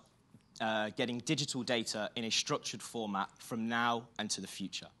about getting digital data in a structured format from now and to the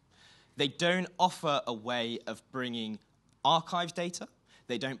future. They don't offer a way of bringing archive data.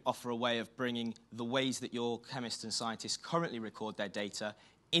 They don't offer a way of bringing the ways that your chemists and scientists currently record their data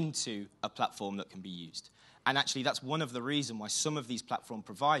into a platform that can be used. And actually, that's one of the reasons why some of these platform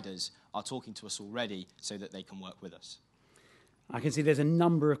providers are talking to us already so that they can work with us. I can see there's a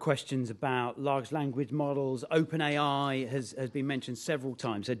number of questions about large language models. OpenAI has been mentioned several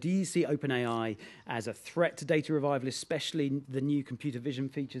times. So do you see OpenAI as a threat to data revival, especially the new computer vision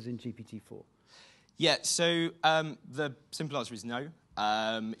features in GPT-4? Yeah, so the simple answer is no.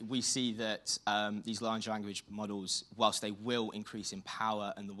 We see that these large language models, whilst they will increase in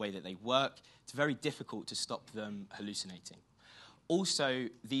power and the way that they work, it's very difficult to stop them hallucinating. Also,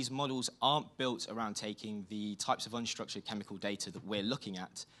 these models aren't built around taking the types of unstructured chemical data that we're looking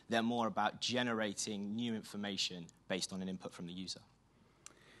at. They're more about generating new information based on an input from the user.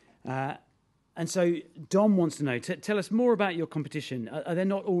 And so Dom wants to know, tell us more about your competition. Are there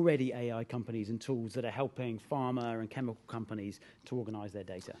not already AI companies and tools that are helping pharma and chemical companies to organize their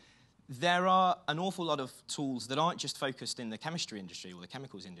data? There are an awful lot of tools that aren't just focused in the chemistry industry or the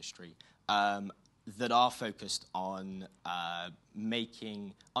chemicals industry, that are focused on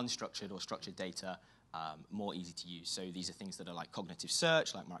making unstructured or structured data more easy to use. So these are things that are like cognitive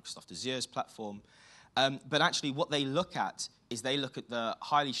search, like Microsoft Azure's platform. But actually what they look at is they look at the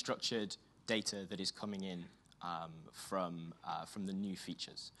highly structured data that is coming in from the new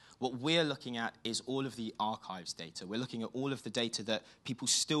features. What we're looking at is all of the archives data. We're looking at all of the data that people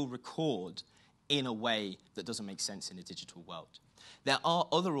still record in a way that doesn't make sense in a digital world. There are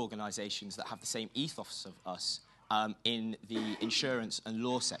other organizations that have the same ethos of us in the insurance and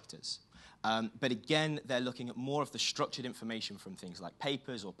law sectors. But again, they're looking at more of the structured information from things like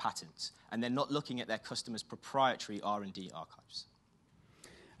papers or patents, and they're not looking at their customers' proprietary R&D archives.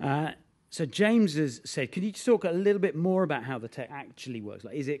 So James has said, can you just talk a little bit more about how the tech actually works?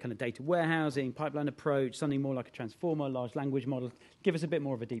 Like, is it kind of data warehousing, pipeline approach, something more like a transformer, large language model? Give us a bit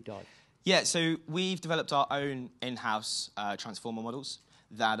more of a deep dive. Yeah, so we've developed our own in-house transformer models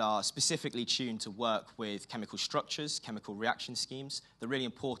that are specifically tuned to work with chemical structures, chemical reaction schemes, the really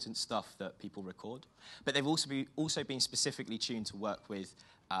important stuff that people record. But they've also been specifically tuned to work with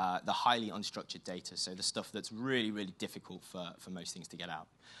the highly unstructured data, so the stuff that's really, really difficult for most things to get out.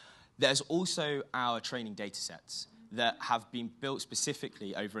 There's also our training data sets that have been built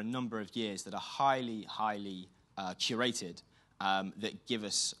specifically over a number of years that are highly, highly curated, that give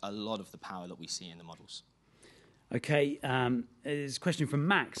us a lot of the power that we see in the models. Okay, there's a question from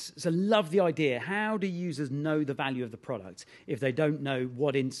Max. So love the idea. How do users know the value of the product if they don't know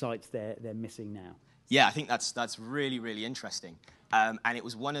what insights they're missing now? Yeah, I think that's really, really interesting. And it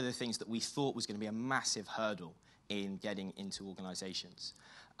was one of the things that we thought was going to be a massive hurdle in getting into organizations.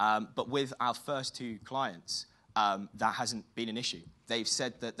 But with our first two clients, that hasn't been an issue. They've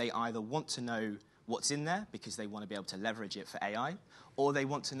said that they either want to know what's in there because they want to be able to leverage it for AI, or they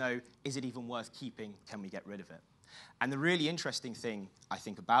want to know, is it even worth keeping? Can we get rid of it? And the really interesting thing, I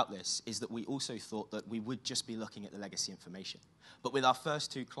think, about this is that we also thought that we would just be looking at the legacy information. But with our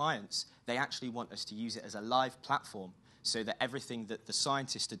first two clients, they actually want us to use it as a live platform so that everything that the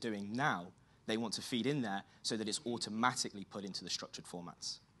scientists are doing now, they want to feed in there so that it's automatically put into the structured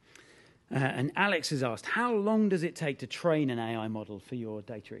formats. And Alex has asked, how long does it take to train an AI model for your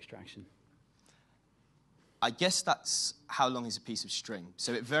data extraction? I guess that's how long is a piece of string.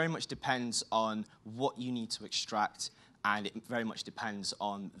 So it very much depends on what you need to extract, and it very much depends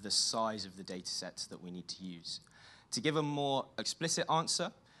on the size of the data sets that we need to use. To give a more explicit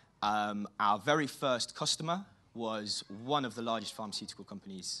answer, our very first customer was one of the largest pharmaceutical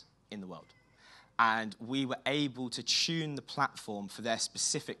companies in the world. And we were able to tune the platform for their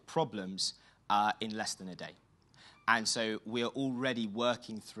specific problems in less than a day. And so we are already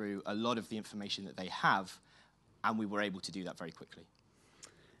working through a lot of the information that they have, and we were able to do that very quickly.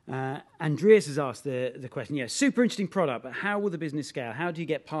 Andreas has asked the question, yeah, super interesting product, but how will the business scale? How do you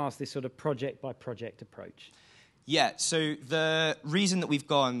get past this sort of project-by-project approach? Yeah, so the reason that we've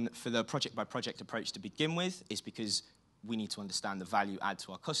gone for the project-by-project approach to begin with is because we need to understand the value add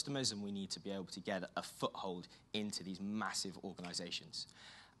to our customers, and we need to be able to get a foothold into these massive organizations.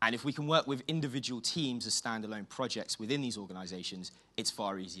 And if we can work with individual teams as standalone projects within these organizations, it's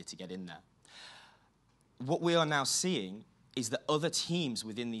far easier to get in there. What we are now seeing is that other teams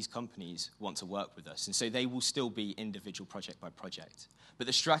within these companies want to work with us, and so they will still be individual project by project. But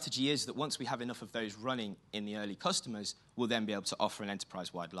the strategy is that once we have enough of those running in the early customers, we'll then be able to offer an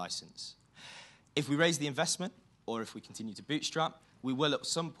enterprise-wide license. If we raise the investment, or if we continue to bootstrap, we will at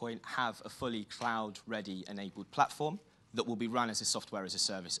some point have a fully cloud-ready enabled platform that will be run as a software as a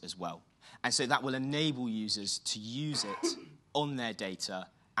service as well. And so that will enable users to use it on their data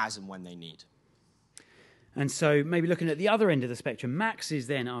as and when they need. And so maybe looking at the other end of the spectrum, Max is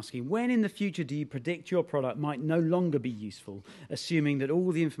then asking, when in the future do you predict your product might no longer be useful, assuming that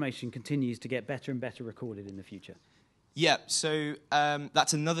all the information continues to get better and better recorded in the future? Yeah, so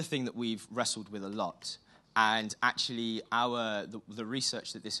that's another thing that we've wrestled with a lot. And actually, the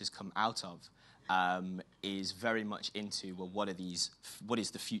research that this has come out of is very much into, well, what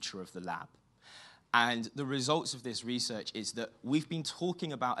is the future of the lab? And the results of this research is that we've been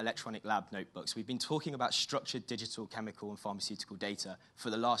talking about electronic lab notebooks. We've been talking about structured digital, chemical, and pharmaceutical data for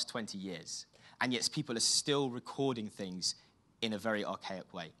the last 20 years. And yet people are still recording things in a very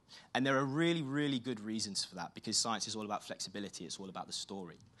archaic way. And there are really, really good reasons for that, because science is all about flexibility. It's all about the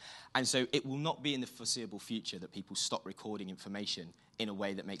story. And so it will not be in the foreseeable future that people stop recording information in a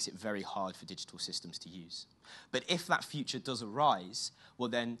way that makes it very hard for digital systems to use. But if that future does arise, well,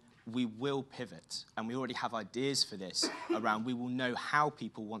 then we will pivot, and we already have ideas for this around we will know how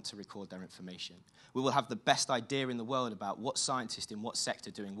people want to record their information. We will have the best idea in the world about what scientists in what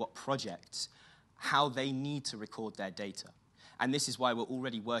sector doing what projects, how they need to record their data. And this is why we're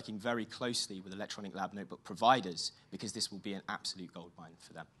already working very closely with electronic lab notebook providers, because this will be an absolute goldmine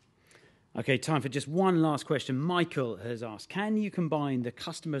for them. Okay, time for just one last question. Michael has asked, can you combine the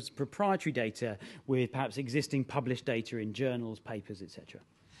customer's proprietary data with perhaps existing published data in journals, papers, etc.?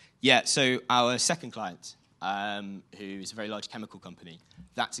 Yeah, so our second client, who is a very large chemical company,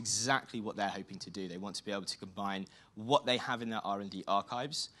 that's exactly what they're hoping to do. They want to be able to combine what they have in their R&D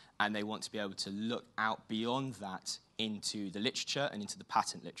archives, and they want to be able to look out beyond that into the literature and into the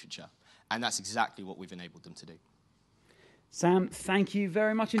patent literature. And that's exactly what we've enabled them to do. Sam, thank you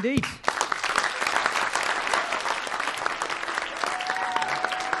very much indeed.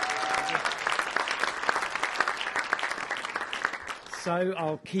 So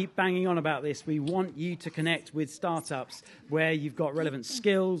I'll keep banging on about this. We want you to connect with startups where you've got relevant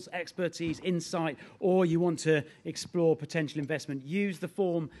skills, expertise, insight, or you want to explore potential investment. Use the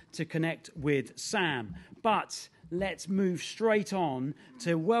form to connect with Sam. But let's move straight on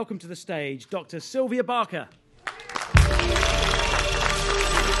to welcome to the stage Dr. Sylvia Barker.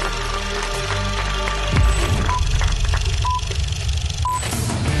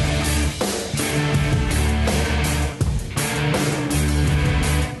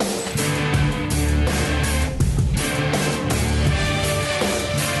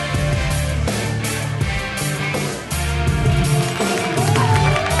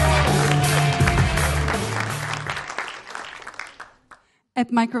 At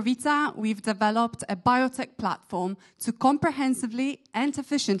microVita, we've developed a biotech platform to comprehensively and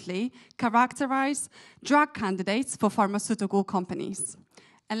efficiently characterize drug candidates for pharmaceutical companies.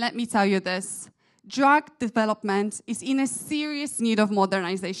 And let me tell you this, drug development is in a serious need of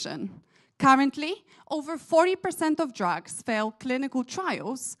modernization. Currently, over 40% of drugs fail clinical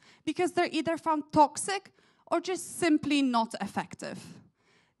trials because they're either found toxic or just simply not effective.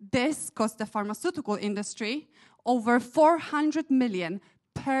 This costs the pharmaceutical industry over 400 million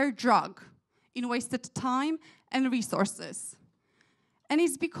per drug in wasted time and resources. And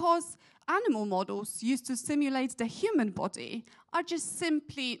it's because animal models used to simulate the human body are just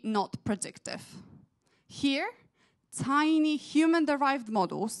simply not predictive. Here, tiny human-derived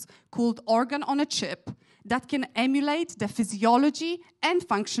models called organ on a chip that can emulate the physiology and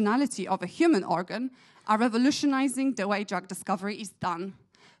functionality of a human organ are revolutionizing the way drug discovery is done.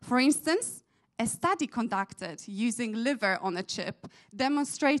 For instance, a study conducted using liver on a chip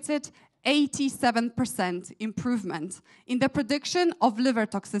demonstrated 87% improvement in the prediction of liver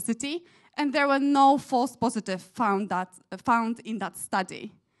toxicity, and there were no false positives found in that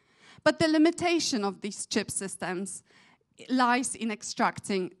study. But the limitation of these chip systems lies in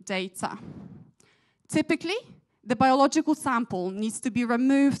extracting data. Typically, the biological sample needs to be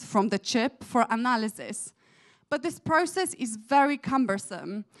removed from the chip for analysis, but this process is very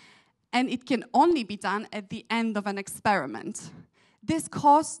cumbersome, and it can only be done at the end of an experiment. This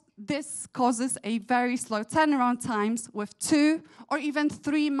causes a very slow turnaround times with 2 or even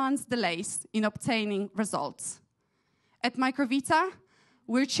 3 months delays in obtaining results. At microVita,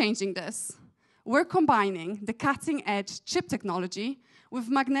 we're changing this. We're combining the cutting-edge chip technology with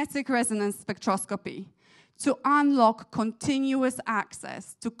magnetic resonance spectroscopy to unlock continuous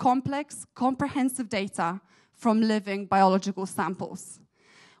access to complex, comprehensive data from living biological samples.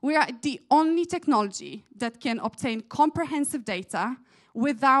 We are the only technology that can obtain comprehensive data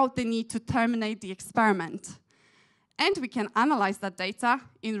without the need to terminate the experiment. And we can analyze that data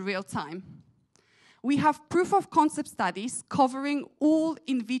in real time. we have proof of concept studies covering all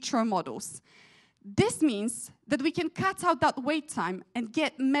in vitro models. This means that we can cut out that wait time and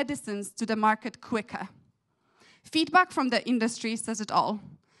get medicines to the market quicker. Feedback from the industry says it all.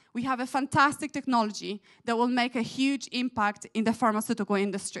 We have a fantastic technology that will make a huge impact in the pharmaceutical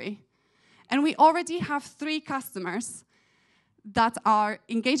industry. And we already have 3 customers that are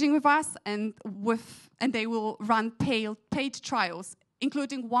engaging with us and they will run paid trials,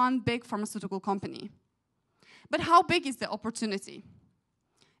 including one big pharmaceutical company. But how big is the opportunity?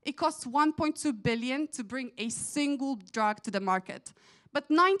 It costs 1.2 billion to bring a single drug to the market, but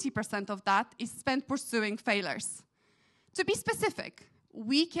 90% of that is spent pursuing failures. To be specific,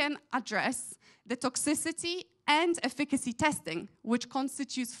 we can address the toxicity and efficacy testing, which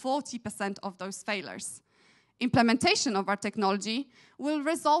constitutes 40% of those failures. Implementation of our technology will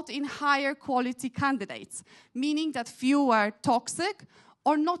result in higher quality candidates, meaning that fewer toxic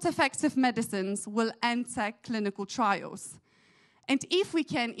or not effective medicines will enter clinical trials. And if we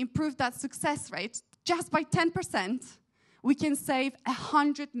can improve that success rate just by 10%, we can save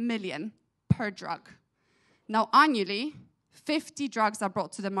 100 million per drug. Now, annually, 50 drugs are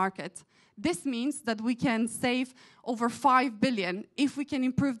brought to the market. This means that we can save over 5 billion if we can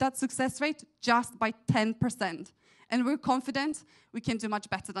improve that success rate just by 10%. And we're confident we can do much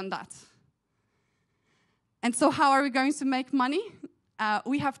better than that. And so how are we going to make money?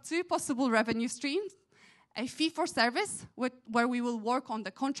 We have 2 possible revenue streams: a fee-for-service, where we will work on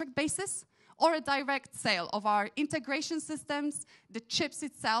the contract basis, or a direct sale of our integration systems, the chips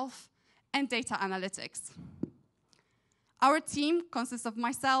itself, and data analytics. Our team consists of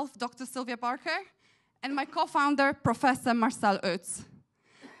myself, Dr. Sylvia Barker, and my co-founder, Professor Marcel Utz.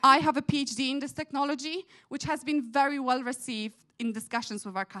 I have a PhD in this technology, which has been very well received in discussions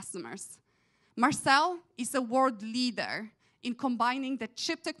with our customers. Marcel is a world leader in combining the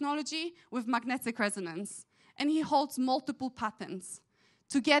chip technology with magnetic resonance, and he holds multiple patents.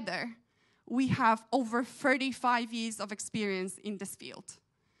 Together, we have over 35 years of experience in this field.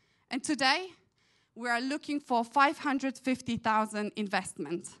 And today, we are looking for 550,000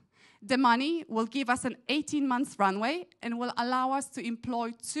 investment. The money will give us an 18-month runway and will allow us to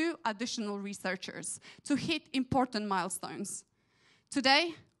employ 2 additional researchers to hit important milestones.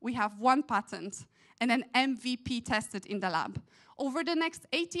 Today, we have 1 patent and an MVP tested in the lab. Over the next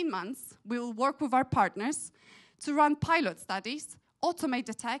 18 months, we will work with our partners to run pilot studies, automate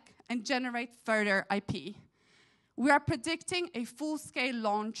the tech, and generate further IP. We are predicting a full-scale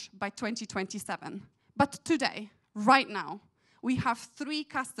launch by 2027. But today, right now, we have 3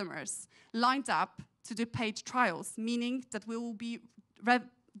 customers lined up to do paid trials, meaning that we will be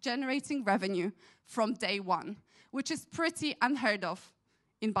generating revenue from day 1, which is pretty unheard of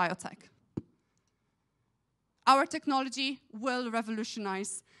in biotech. Our technology will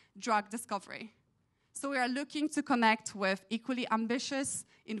revolutionize drug discovery. So we are looking to connect with equally ambitious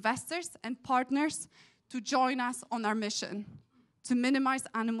investors and partners to join us on our mission to minimize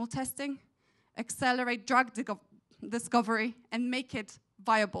animal testing, accelerate drug discovery, and make it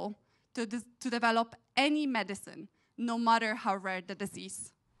viable to develop any medicine, no matter how rare the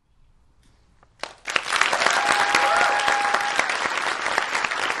disease.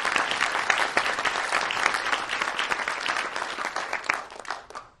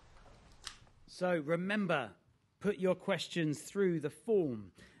 So remember, put your questions through the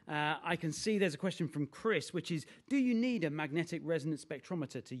form. I can see there's a question from Chris, which is, do you need a magnetic resonance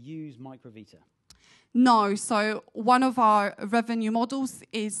spectrometer to use microVita? No. So one of our revenue models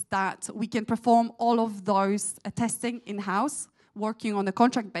is that we can perform all of those testing in-house, working on a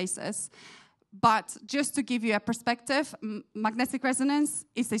contract basis. But just to give you a perspective, magnetic resonance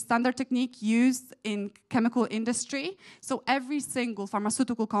is a standard technique used in chemical industry. So every single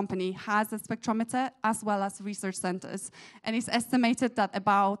pharmaceutical company has a spectrometer as well as research centers. And it's estimated that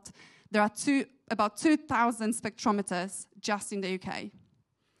there are about 2,000 spectrometers just in the UK.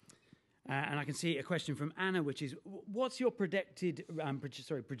 And I can see a question from Anna, which is, what's your projected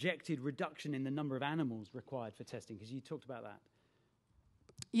reduction in the number of animals required for testing? Because you talked about that.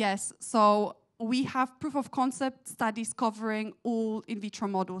 Yes, so we have proof of concept studies covering all in vitro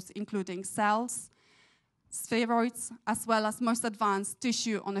models, including cells, spheroids, as well as most advanced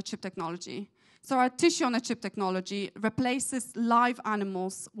tissue on a chip technology. So our tissue on a chip technology replaces live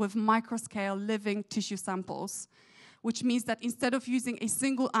animals with microscale living tissue samples, which means that instead of using a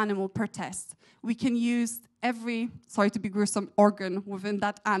single animal per test, we can use every, sorry to be gruesome, organ within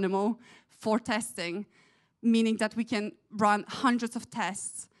that animal for testing, meaning that we can run hundreds of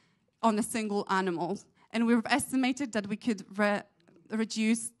tests on a single animal. And we've estimated that we could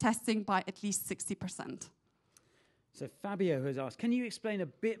reduce testing by at least 60%. So Fabio has asked, can you explain a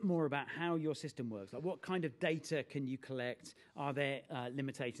bit more about how your system works? Like what kind of data can you collect? Are there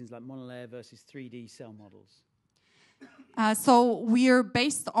limitations like monolayer versus 3D cell models? So we're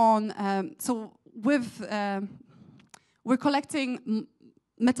based on, we're collecting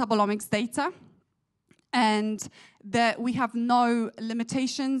metabolomics data, and we have no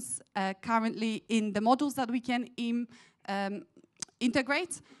limitations currently in the models that we can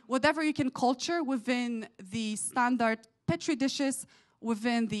integrate. Whatever you can culture within the standard Petri dishes,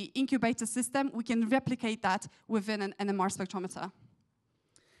 within the incubator system, we can replicate that within an NMR spectrometer.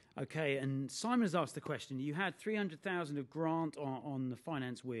 Okay, and Simon has asked the question, you had 300,000 of grant on the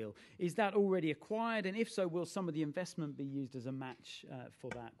finance wheel. Is that already acquired? And if so, will some of the investment be used as a match for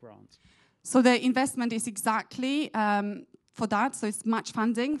that grant? So the investment is exactly for that. So it's match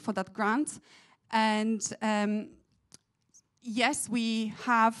funding for that grant. And yes, we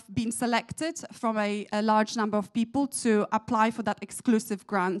have been selected from a large number of people to apply for that exclusive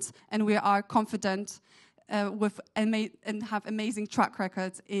grant. And we are confident and have amazing track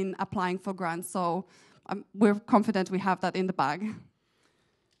records in applying for grants. So we're confident we have that in the bag.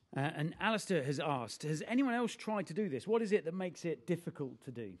 And Alistair has asked, has anyone else tried to do this? What is it that makes it difficult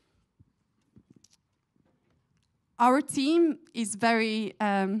to do? Our team is very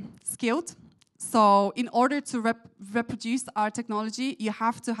skilled. So in order to reproduce our technology, you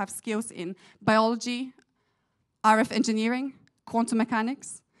have to have skills in biology, RF engineering, quantum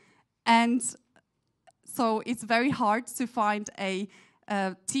mechanics, and so it's very hard to find a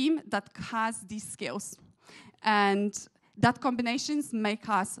team that has these skills. And that combinations make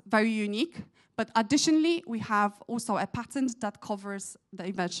us very unique. But additionally, we have also a patent that covers the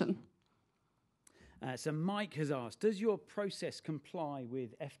invention. So Mike has asked, does your process comply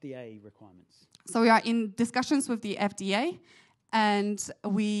with FDA requirements? So we are in discussions with the FDA, and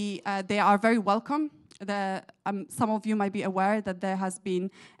they are very welcome. Some of you might be aware that there has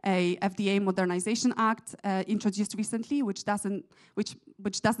been a FDA Modernization Act introduced recently, which doesn't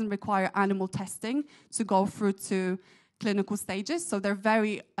require animal testing to go through to clinical stages. So they're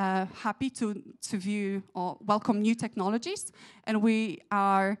very happy to view or welcome new technologies, and we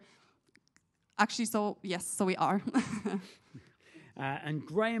are actually so we are. And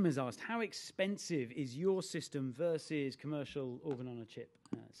Graham has asked, how expensive is your system versus commercial organ-on-a-chip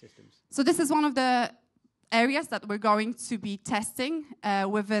systems? So this is one of the areas that we're going to be testing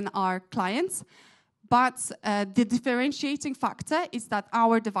within our clients. But the differentiating factor is that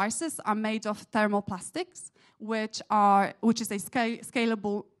our devices are made of thermoplastics, which is a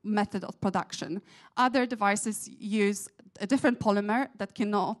scalable method of production. Other devices use a different polymer that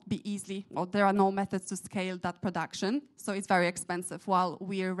cannot be easily, or there are no methods to scale that production, so it's very expensive, while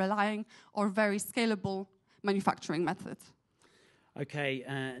we are relying on very scalable manufacturing methods. Okay,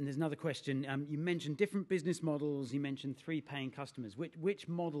 and there's another question. You mentioned different business models. You mentioned 3 paying customers. Which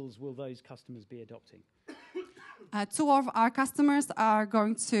models will those customers be adopting? 2 of our customers are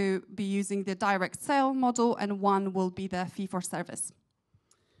going to be using the direct sale model, and 1 will be the fee-for-service.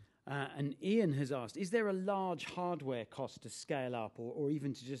 And Ian has asked, is there a large hardware cost to scale up or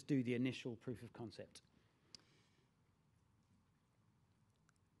even to just do the initial proof of concept?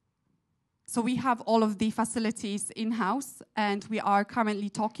 So we have all of the facilities in-house, and we are currently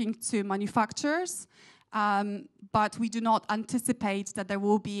talking to manufacturers, but we do not anticipate that there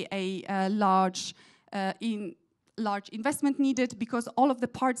will be a large investment needed, because all of the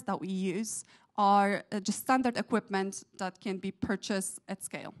parts that we use are just standard equipment that can be purchased at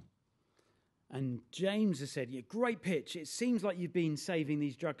scale. And James has said, great pitch. It seems like you've been saving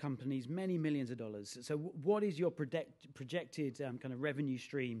these drug companies many millions of dollars. So what is your projected kind of revenue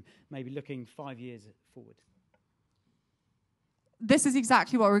stream, maybe looking 5 years forward? This is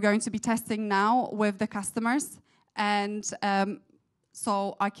exactly what we're going to be testing now with the customers. And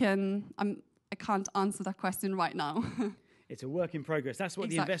so I can't answer that question right now. It's a work in progress. That's what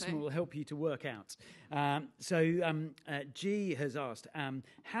Exactly. The investment will help you to work out. G has asked,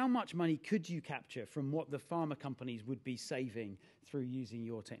 how much money could you capture from what the pharma companies would be saving through using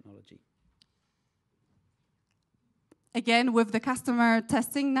your technology? Again, with the customer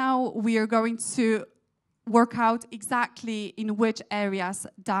testing now, we are going to work out exactly in which areas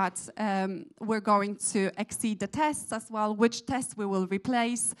that we're going to exceed the tests as well, which tests we will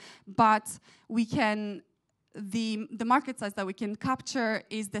replace, but we can... The market size that we can capture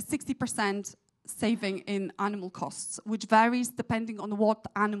is the 60% saving in animal costs, which varies depending on what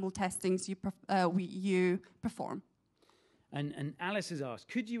animal testings you perform. And Alice has asked,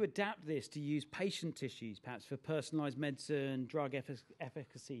 could you adapt this to use patient tissues, perhaps for personalized medicine, drug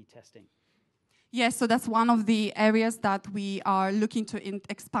efficacy testing? Yes, so that's one of the areas that we are looking to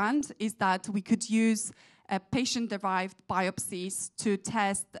expand, is that we could use patient-derived biopsies to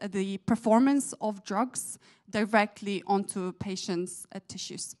test the performance of drugs directly onto patients'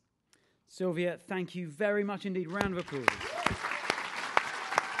 tissues. Sylvia, thank you very much indeed. Round of applause.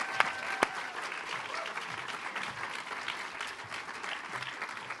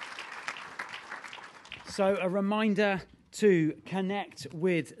 So a reminder to connect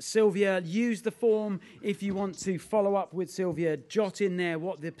with Sylvia. Use the form if you want to follow up with Sylvia. Jot in there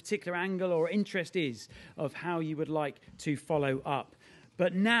what the particular angle or interest is of how you would like to follow up.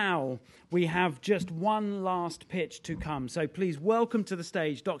 But now we have just one last pitch to come. So please welcome to the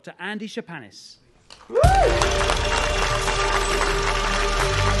stage Dr. Andy Shapanis.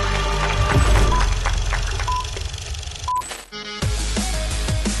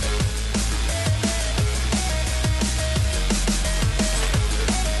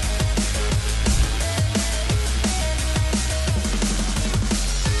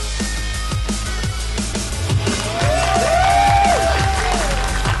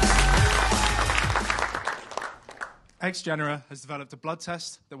 Xgenera has developed a blood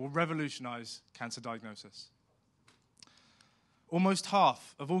test that will revolutionize cancer diagnosis. Almost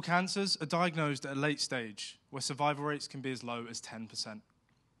half of all cancers are diagnosed at a late stage, where survival rates can be as low as 10%.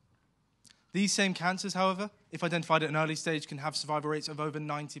 These same cancers, however, if identified at an early stage, can have survival rates of over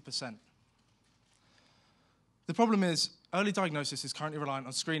 90%. The problem is, early diagnosis is currently reliant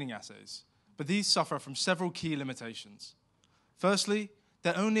on screening assays, but these suffer from several key limitations. Firstly,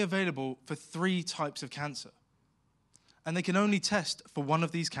 they're only available for 3 types of cancer, and they can only test for one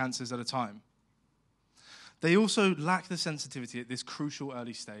of these cancers at a time. They also lack the sensitivity at this crucial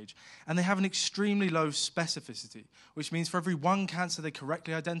early stage, and they have an extremely low specificity, which means for every 1 cancer they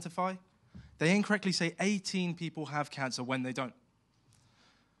correctly identify, they incorrectly say 18 people have cancer when they don't.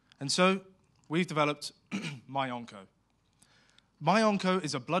 And so, we've developed MyOnco. MyOnco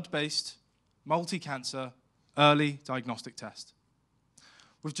is a blood-based, multi-cancer, early diagnostic test.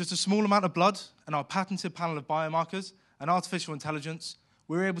 With just a small amount of blood and our patented panel of biomarkers and artificial intelligence,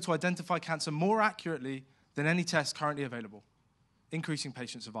 we're able to identify cancer more accurately than any test currently available, increasing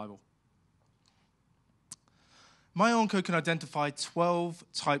patient survival. MyOnco can identify 12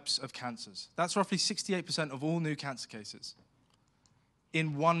 types of cancers. That's roughly 68% of all new cancer cases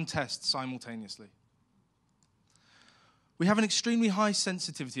in one test simultaneously. We have an extremely high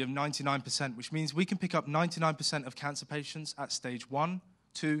sensitivity of 99%, which means we can pick up 99% of cancer patients at stage 1,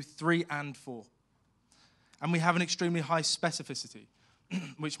 2, 3, and 4. And we have an extremely high specificity,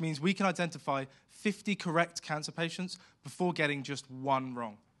 which means we can identify 50 correct cancer patients before getting just 1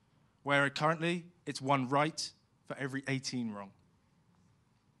 wrong, where currently it's 1 right for every 18 wrong.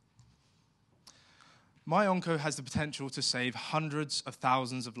 MyOnco has the potential to save hundreds of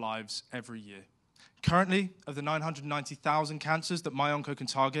thousands of lives every year. Currently, of the 990,000 cancers that MyOnco can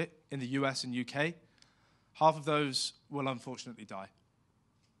target in the US and UK, half of those will unfortunately die.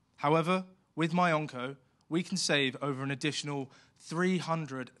 However, with MyOnco, we can save over an additional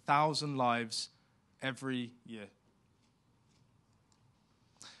 300,000 lives every year.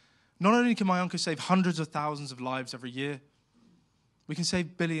 Not only can MyOnco save hundreds of thousands of lives every year, we can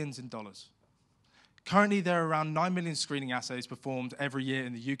save billions in dollars. Currently, there are around 9 million screening assays performed every year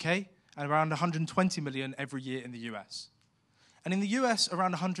in the UK and around 120 million every year in the US. And in the US,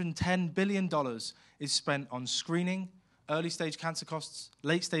 around $110 billion is spent on screening, early-stage cancer costs,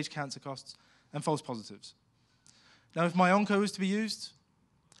 late-stage cancer costs, and false positives. Now, if MyOnco is to be used,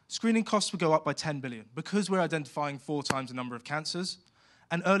 screening costs would go up by $10 billion because we're identifying 4 times the number of cancers,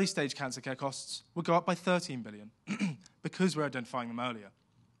 and early-stage cancer care costs would go up by $13 billion because we're identifying them earlier.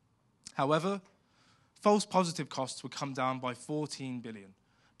 However, false positive costs would come down by $14 billion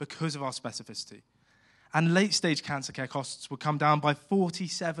because of our specificity, and late-stage cancer care costs would come down by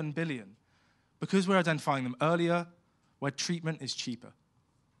 $47 billion because we're identifying them earlier, where treatment is cheaper,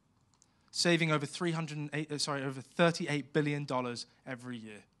 saving over $38 billion every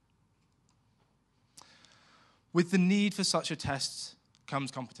year. With the need for such a test comes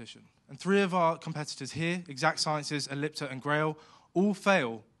competition. And 3 of our competitors here, Exact Sciences, Ellipta, and Grail, all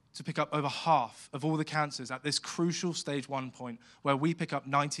fail to pick up over half of all the cancers at this crucial stage 1 point, where we pick up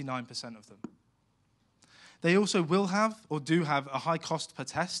 99% of them. They also will have, or do have, a high cost per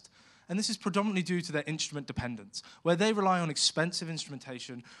test, and this is predominantly due to their instrument dependence. Where they rely on expensive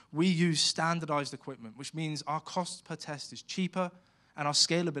instrumentation, we use standardized equipment, which means our cost per test is cheaper and our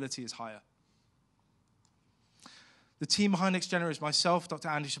scalability is higher. The team behind Xgenera is myself, Dr.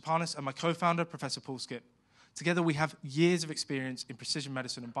 Andy Shapanis, and my co-founder, Professor Paul Skip. Together, we have years of experience in precision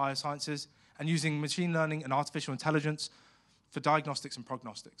medicine and biosciences and using machine learning and artificial intelligence for diagnostics and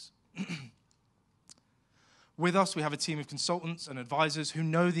prognostics. With us, we have a team of consultants and advisors who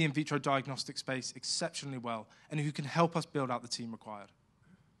know the in vitro diagnostic space exceptionally well and who can help us build out the team required.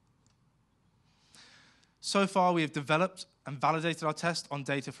 So far, we have developed and validated our test on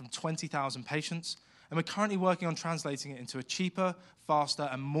data from 20,000 patients, and we're currently working on translating it into a cheaper, faster,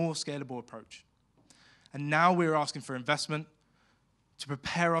 and more scalable approach. And now we're asking for investment to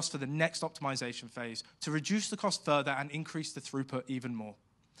prepare us for the next optimization phase, to reduce the cost further and increase the throughput even more.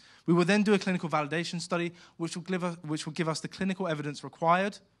 We will then do a clinical validation study, which will give us the clinical evidence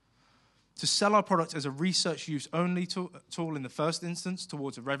required to sell our product as a research use only tool in the first instance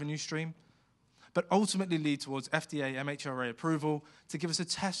towards a revenue stream, but ultimately lead towards FDA MHRA approval to give us a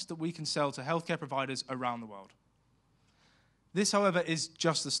test that we can sell to healthcare providers around the world. This, however, is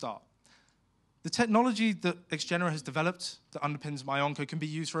just the start. The technology that Xgenera has developed that underpins MyOnco can be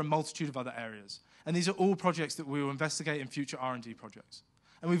used for a multitude of other areas, and these are all projects that we will investigate in future R&D projects.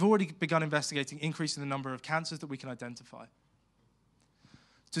 And we've already begun investigating increasing the number of cancers that we can identify.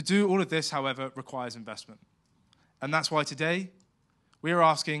 To do all of this, however, requires investment. And that's why today we are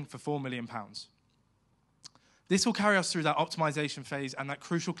asking for £4 million. This will carry us through that optimization phase and that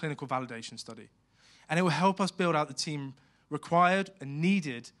crucial clinical validation study. And it will help us build out the team required and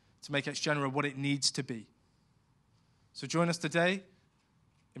needed to make Xgenera what it needs to be. So join us today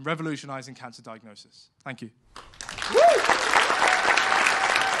in revolutionizing cancer diagnosis. Thank you.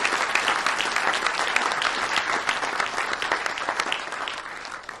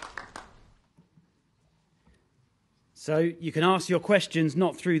 So you can ask your questions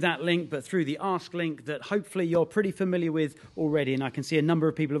not through that link, but through the Ask link that hopefully you're pretty familiar with already. And I can see a number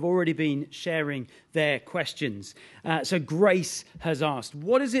of people have already been sharing their questions. So Grace has asked,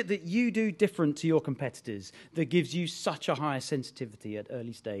 what is it that you do different to your competitors that gives you such a higher sensitivity at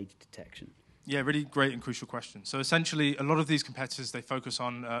early stage detection? Yeah, really great and crucial question. So essentially, a lot of these competitors, they focus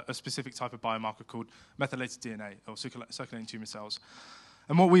on a specific type of biomarker called methylated DNA, or circulating tumor cells.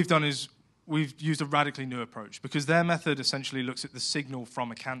 And what we've done is we've used a radically new approach because their method essentially looks at the signal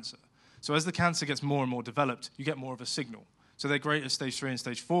from a cancer. So as the cancer gets more and more developed, you get more of a signal. So they're great at stage 3 and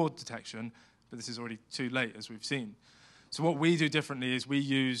stage 4 detection, but this is already too late, as we've seen. So what we do differently is we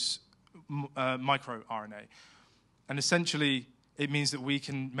use microRNA. And essentially, it means that we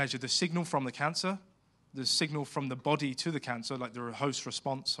can measure the signal from the cancer, the signal from the body to the cancer, like the host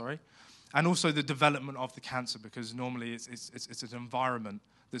response, and also the development of the cancer, because normally it's an environment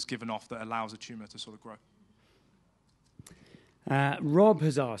that's given off that allows a tumor to sort of grow. Rob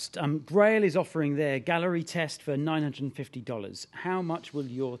has asked, Grail is offering their gallery test for $950. How much will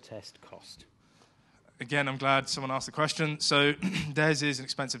your test cost? Again, I'm glad someone asked the question. So theirs is an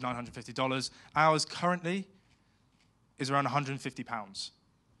expensive $950. Ours currently is around £150.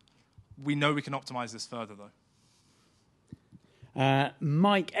 We know we can optimize this further, though.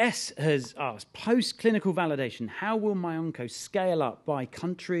 Mike S. has asked, post-clinical validation, how will MyOnco scale up by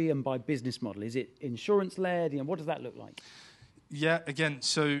country and by business model? Is it insurance-led? What does that look like? Yeah, again,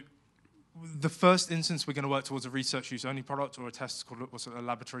 so the first instance, we're going to work towards a research-use-only product or a test called a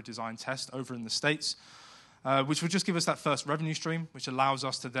laboratory design test over in the States, which will just give us that first revenue stream, which allows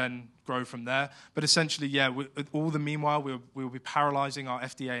us to then grow from there. But essentially, yeah, all the meanwhile, we'll be parallelizing our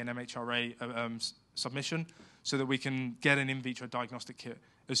FDA and MHRA submission so that we can get an in vitro diagnostic kit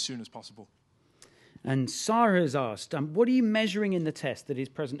as soon as possible. And Sarah has asked, what are you measuring in the test that is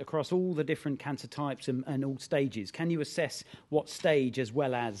present across all the different cancer types and all stages? Can you assess what stage as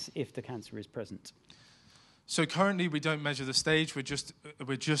well as if the cancer is present? So currently we don't measure the stage. We're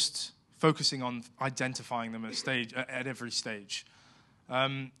just focusing on identifying them at every stage.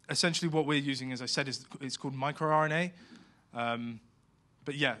 Essentially what we're using, as I said, it's called microRNA.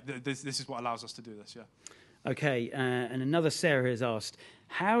 But yeah, this is what allows us to do this, yeah. Okay, and another Sarah has asked,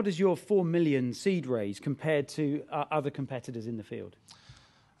 how does your 4 million seed raise compared to other competitors in the field?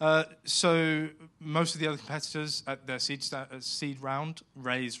 So most of the other competitors at their seed round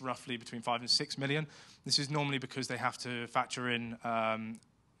raise roughly between 5 and 6 million. This is normally because they have to factor in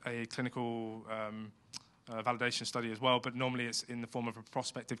a clinical validation study as well, but normally it's in the form of a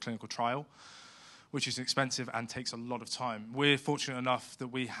prospective clinical trial, which is expensive and takes a lot of time. We're fortunate enough that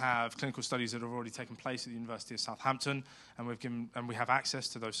we have clinical studies that have already taken place at the University of Southampton, and we have access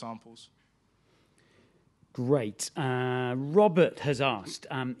to those samples. Great. Robert has asked,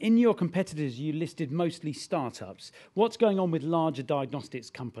 in your competitors, you listed mostly startups. What's going on with larger diagnostics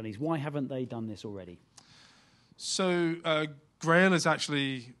companies? Why haven't they done this already? So Grail is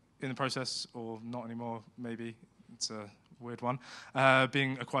actually in the process, or not anymore, maybe. It's a weird one,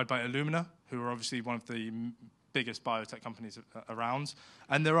 being acquired by Illumina, who are obviously one of the biggest biotech companies around.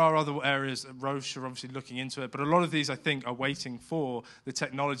 And there are other areas, Roche are obviously looking into it, but a lot of these, I think, are waiting for the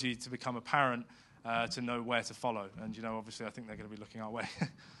technology to become apparent to know where to follow. And, obviously, I think they're going to be looking our way.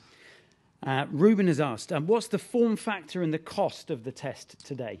 Ruben has asked, what's the form factor and the cost of the test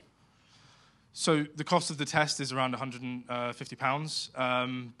today? So the cost of the test is around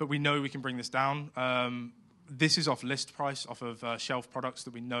 £150, but we know we can bring this down. This is off list price, off of shelf products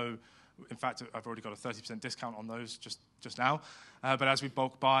that we know. In fact, I've already got a 30% discount on those just now. But as we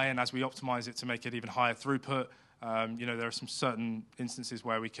bulk buy and as we optimize it to make it even higher throughput, there are some certain instances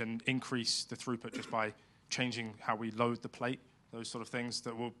where we can increase the throughput just by changing how we load the plate, those sort of things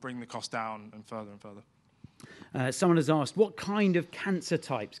that will bring the cost down and further and further. Someone has asked, what kind of cancer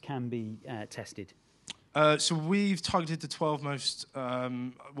types can be tested? So we've targeted the 12 most,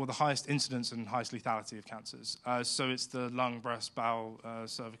 the highest incidence and highest lethality of cancers. So it's the lung, breast, bowel,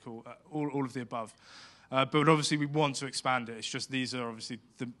 cervical, all of the above. But obviously we want to expand it. It's just these are obviously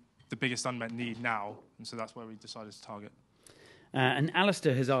the biggest unmet need now, and so that's where we decided to target. And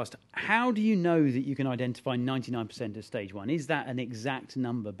Alistair has asked, how do you know that you can identify 99% of stage 1? Is that an exact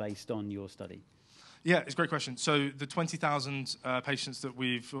number based on your study? Yeah, it's a great question. So the 20,000 patients that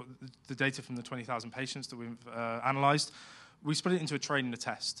the data from the 20,000 patients that we've analysed, we split it into a train and a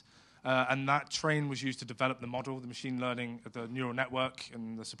test. And that train was used to develop the model, the machine learning, the neural network,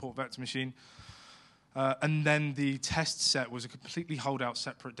 and the support vector machine. And then the test set was a completely holdout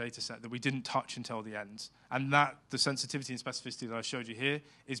separate data set that we didn't touch until the end. And the sensitivity and specificity that I showed you here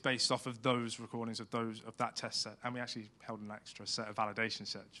is based off of those recordings of that test set. And we actually held an extra set of validation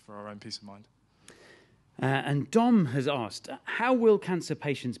sets for our own peace of mind. And Dom has asked, how will cancer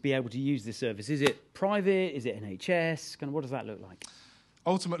patients be able to use this service? Is it private? Is it NHS? What does that look like?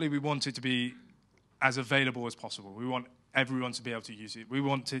 Ultimately, we want it to be as available as possible. We want everyone to be able to use it. We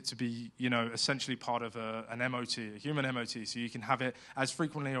want it to be, essentially part of an MOT, a human MOT, so you can have it as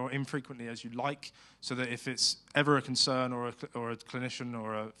frequently or infrequently as you like, so that if it's ever a concern or a clinician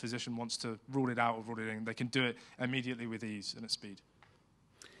or a physician wants to rule it out or rule it in, they can do it immediately with ease and at speed.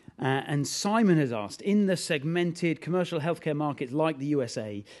 And Simon has asked, in the segmented commercial healthcare markets like the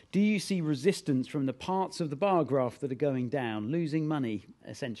USA, do you see resistance from the parts of the bar graph that are going down, losing money,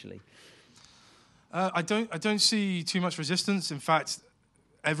 essentially? I don't see too much resistance. In fact,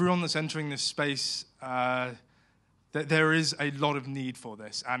 everyone that's entering this space, there is a lot of need for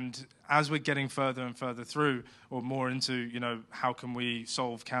this. And as we're getting further and further through, or more into, how can we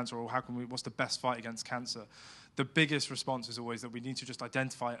solve cancer, or what's the best fight against cancer, the biggest response is always that we need to just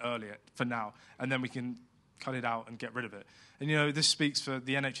identify it earlier for now, and then we can cut it out and get rid of it. And, this speaks for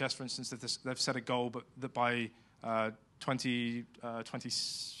the NHS, for instance, that they've set a goal, but that by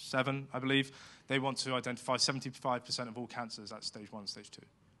 2027, I believe, they want to identify 75% of all cancers at stage 1 and stage 2.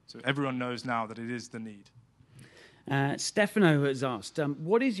 So everyone knows now that it is the need. Stefano has asked,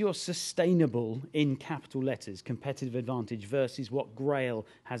 what is your sustainable, in capital letters, competitive advantage versus what Grail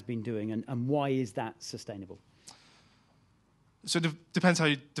has been doing, and why is that sustainable? So it depends how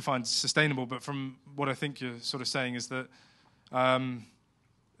you define sustainable, but from what I think you're sort of saying is that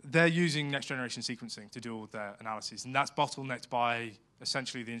they're using next-generation sequencing to do all their analyses, and that's bottlenecked by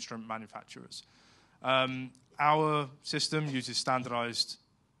essentially the instrument manufacturers. Our system uses standardized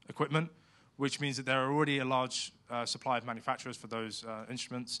equipment, which means that there are already a large supply of manufacturers for those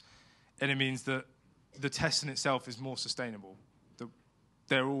instruments, and it means that the test in itself is more sustainable.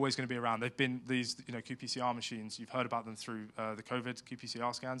 They're always going to be around. They've been these, qPCR machines. You've heard about them through the COVID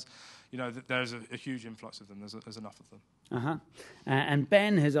qPCR scans. There's a huge influx of them. There's enough of them. And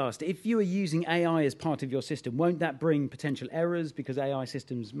Ben has asked, if you are using AI as part of your system, won't that bring potential errors because AI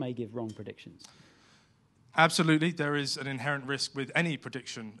systems may give wrong predictions? Absolutely. There is an inherent risk with any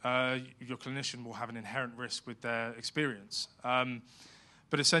prediction. Your clinician will have an inherent risk with their experience.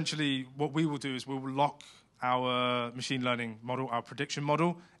 But essentially, what we will do is we will lock our machine learning model, our prediction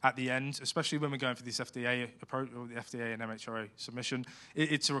model, at the end, especially when we're going for this FDA approach, or the FDA and MHRA submission.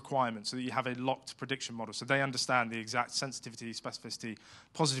 It's a requirement so that you have a locked prediction model, so they understand the exact sensitivity, specificity,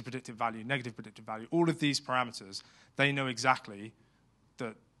 positive predictive value, negative predictive value, all of these parameters. They know exactly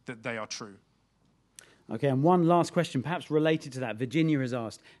that they are true. Okay, and one last question, perhaps related to that. Virginia has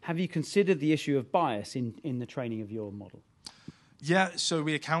asked, have you considered the issue of bias in the training of your model? Yeah, so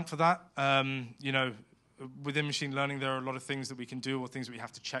we account for that. Within machine learning, there are a lot of things that we can do or things that we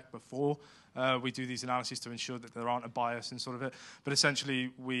have to check before we do these analyses to ensure that there aren't a bias in sort of it. But essentially,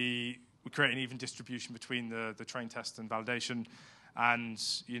 we create an even distribution between the train test and validation. And,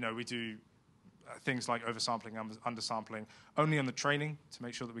 we do things like oversampling, undersampling, only on the training to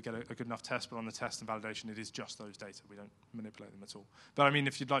make sure that we get a good enough test. But on the test and validation, it is just those data. We don't manipulate them at all. But,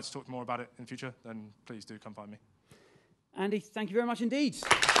 if you'd like to talk more about it in future, then please do come find me. Andy, thank you very much indeed.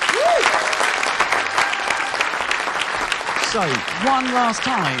 So, one last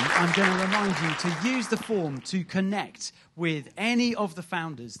time, I'm going to remind you to use the form to connect with any of the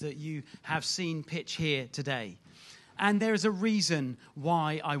founders that you have seen pitch here today. And there is a reason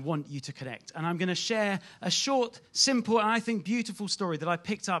why I want you to connect. And I'm going to share a short, simple, and I think beautiful story that I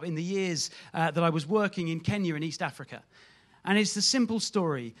picked up in the years that I was working in Kenya in East Africa. And it's the simple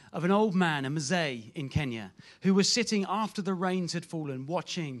story of an old man, a Mzee in Kenya, who was sitting after the rains had fallen,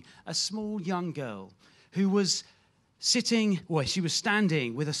 watching a small young girl who was she was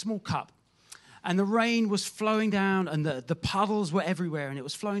standing with a small cup. And the rain was flowing down, and the puddles were everywhere, and it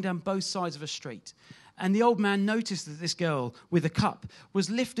was flowing down both sides of a street. And the old man noticed that this girl with a cup was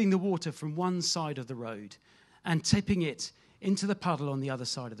lifting the water from one side of the road and tipping it into the puddle on the other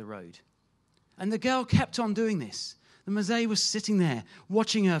side of the road. And the girl kept on doing this. The Mzee was sitting there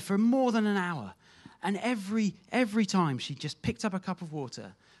watching her for more than an hour. And every time she just picked up a cup of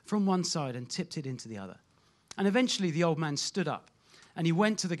water from one side and tipped it into the other. And eventually the old man stood up and he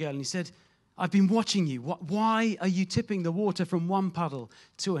went to the girl and he said, "I've been watching you. Why are you tipping the water from one puddle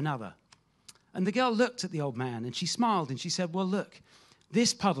to another?" And the girl looked at the old man and she smiled and she said, "Well, look,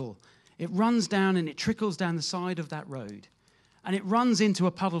 this puddle, it runs down and it trickles down the side of that road. And it runs into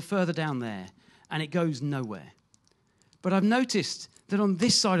a puddle further down there and it goes nowhere. But I've noticed that on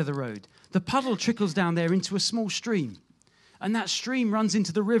this side of the road, the puddle trickles down there into a small stream. And that stream runs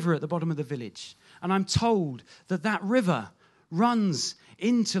into the river at the bottom of the village. And I'm told that that river runs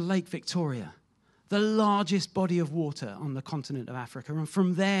into Lake Victoria, the largest body of water on the continent of Africa. And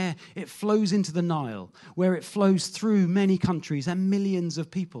from there, it flows into the Nile, where it flows through many countries, and millions of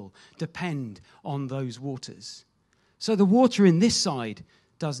people depend on those waters. So the water in this side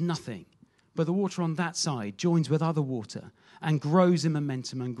does nothing, but the water on that side joins with other water and grows in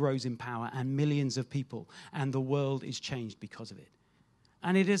momentum and grows in power, and millions of people, and the world is changed because of it.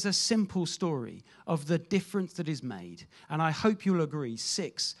 And it is a simple story of the difference that is made. And I hope you'll agree,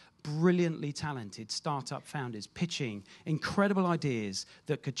 6 brilliantly talented startup founders pitching incredible ideas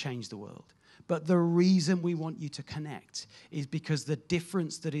that could change the world. But the reason we want you to connect is because the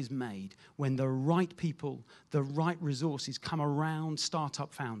difference that is made when the right people, the right resources come around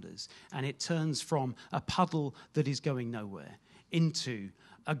startup founders, and it turns from a puddle that is going nowhere into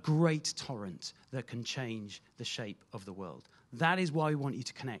a great torrent that can change the shape of the world. That is why we want you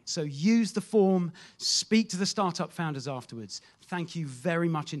to connect. So use the form, speak to the startup founders afterwards. Thank you very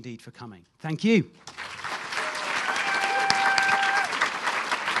much indeed for coming. Thank you.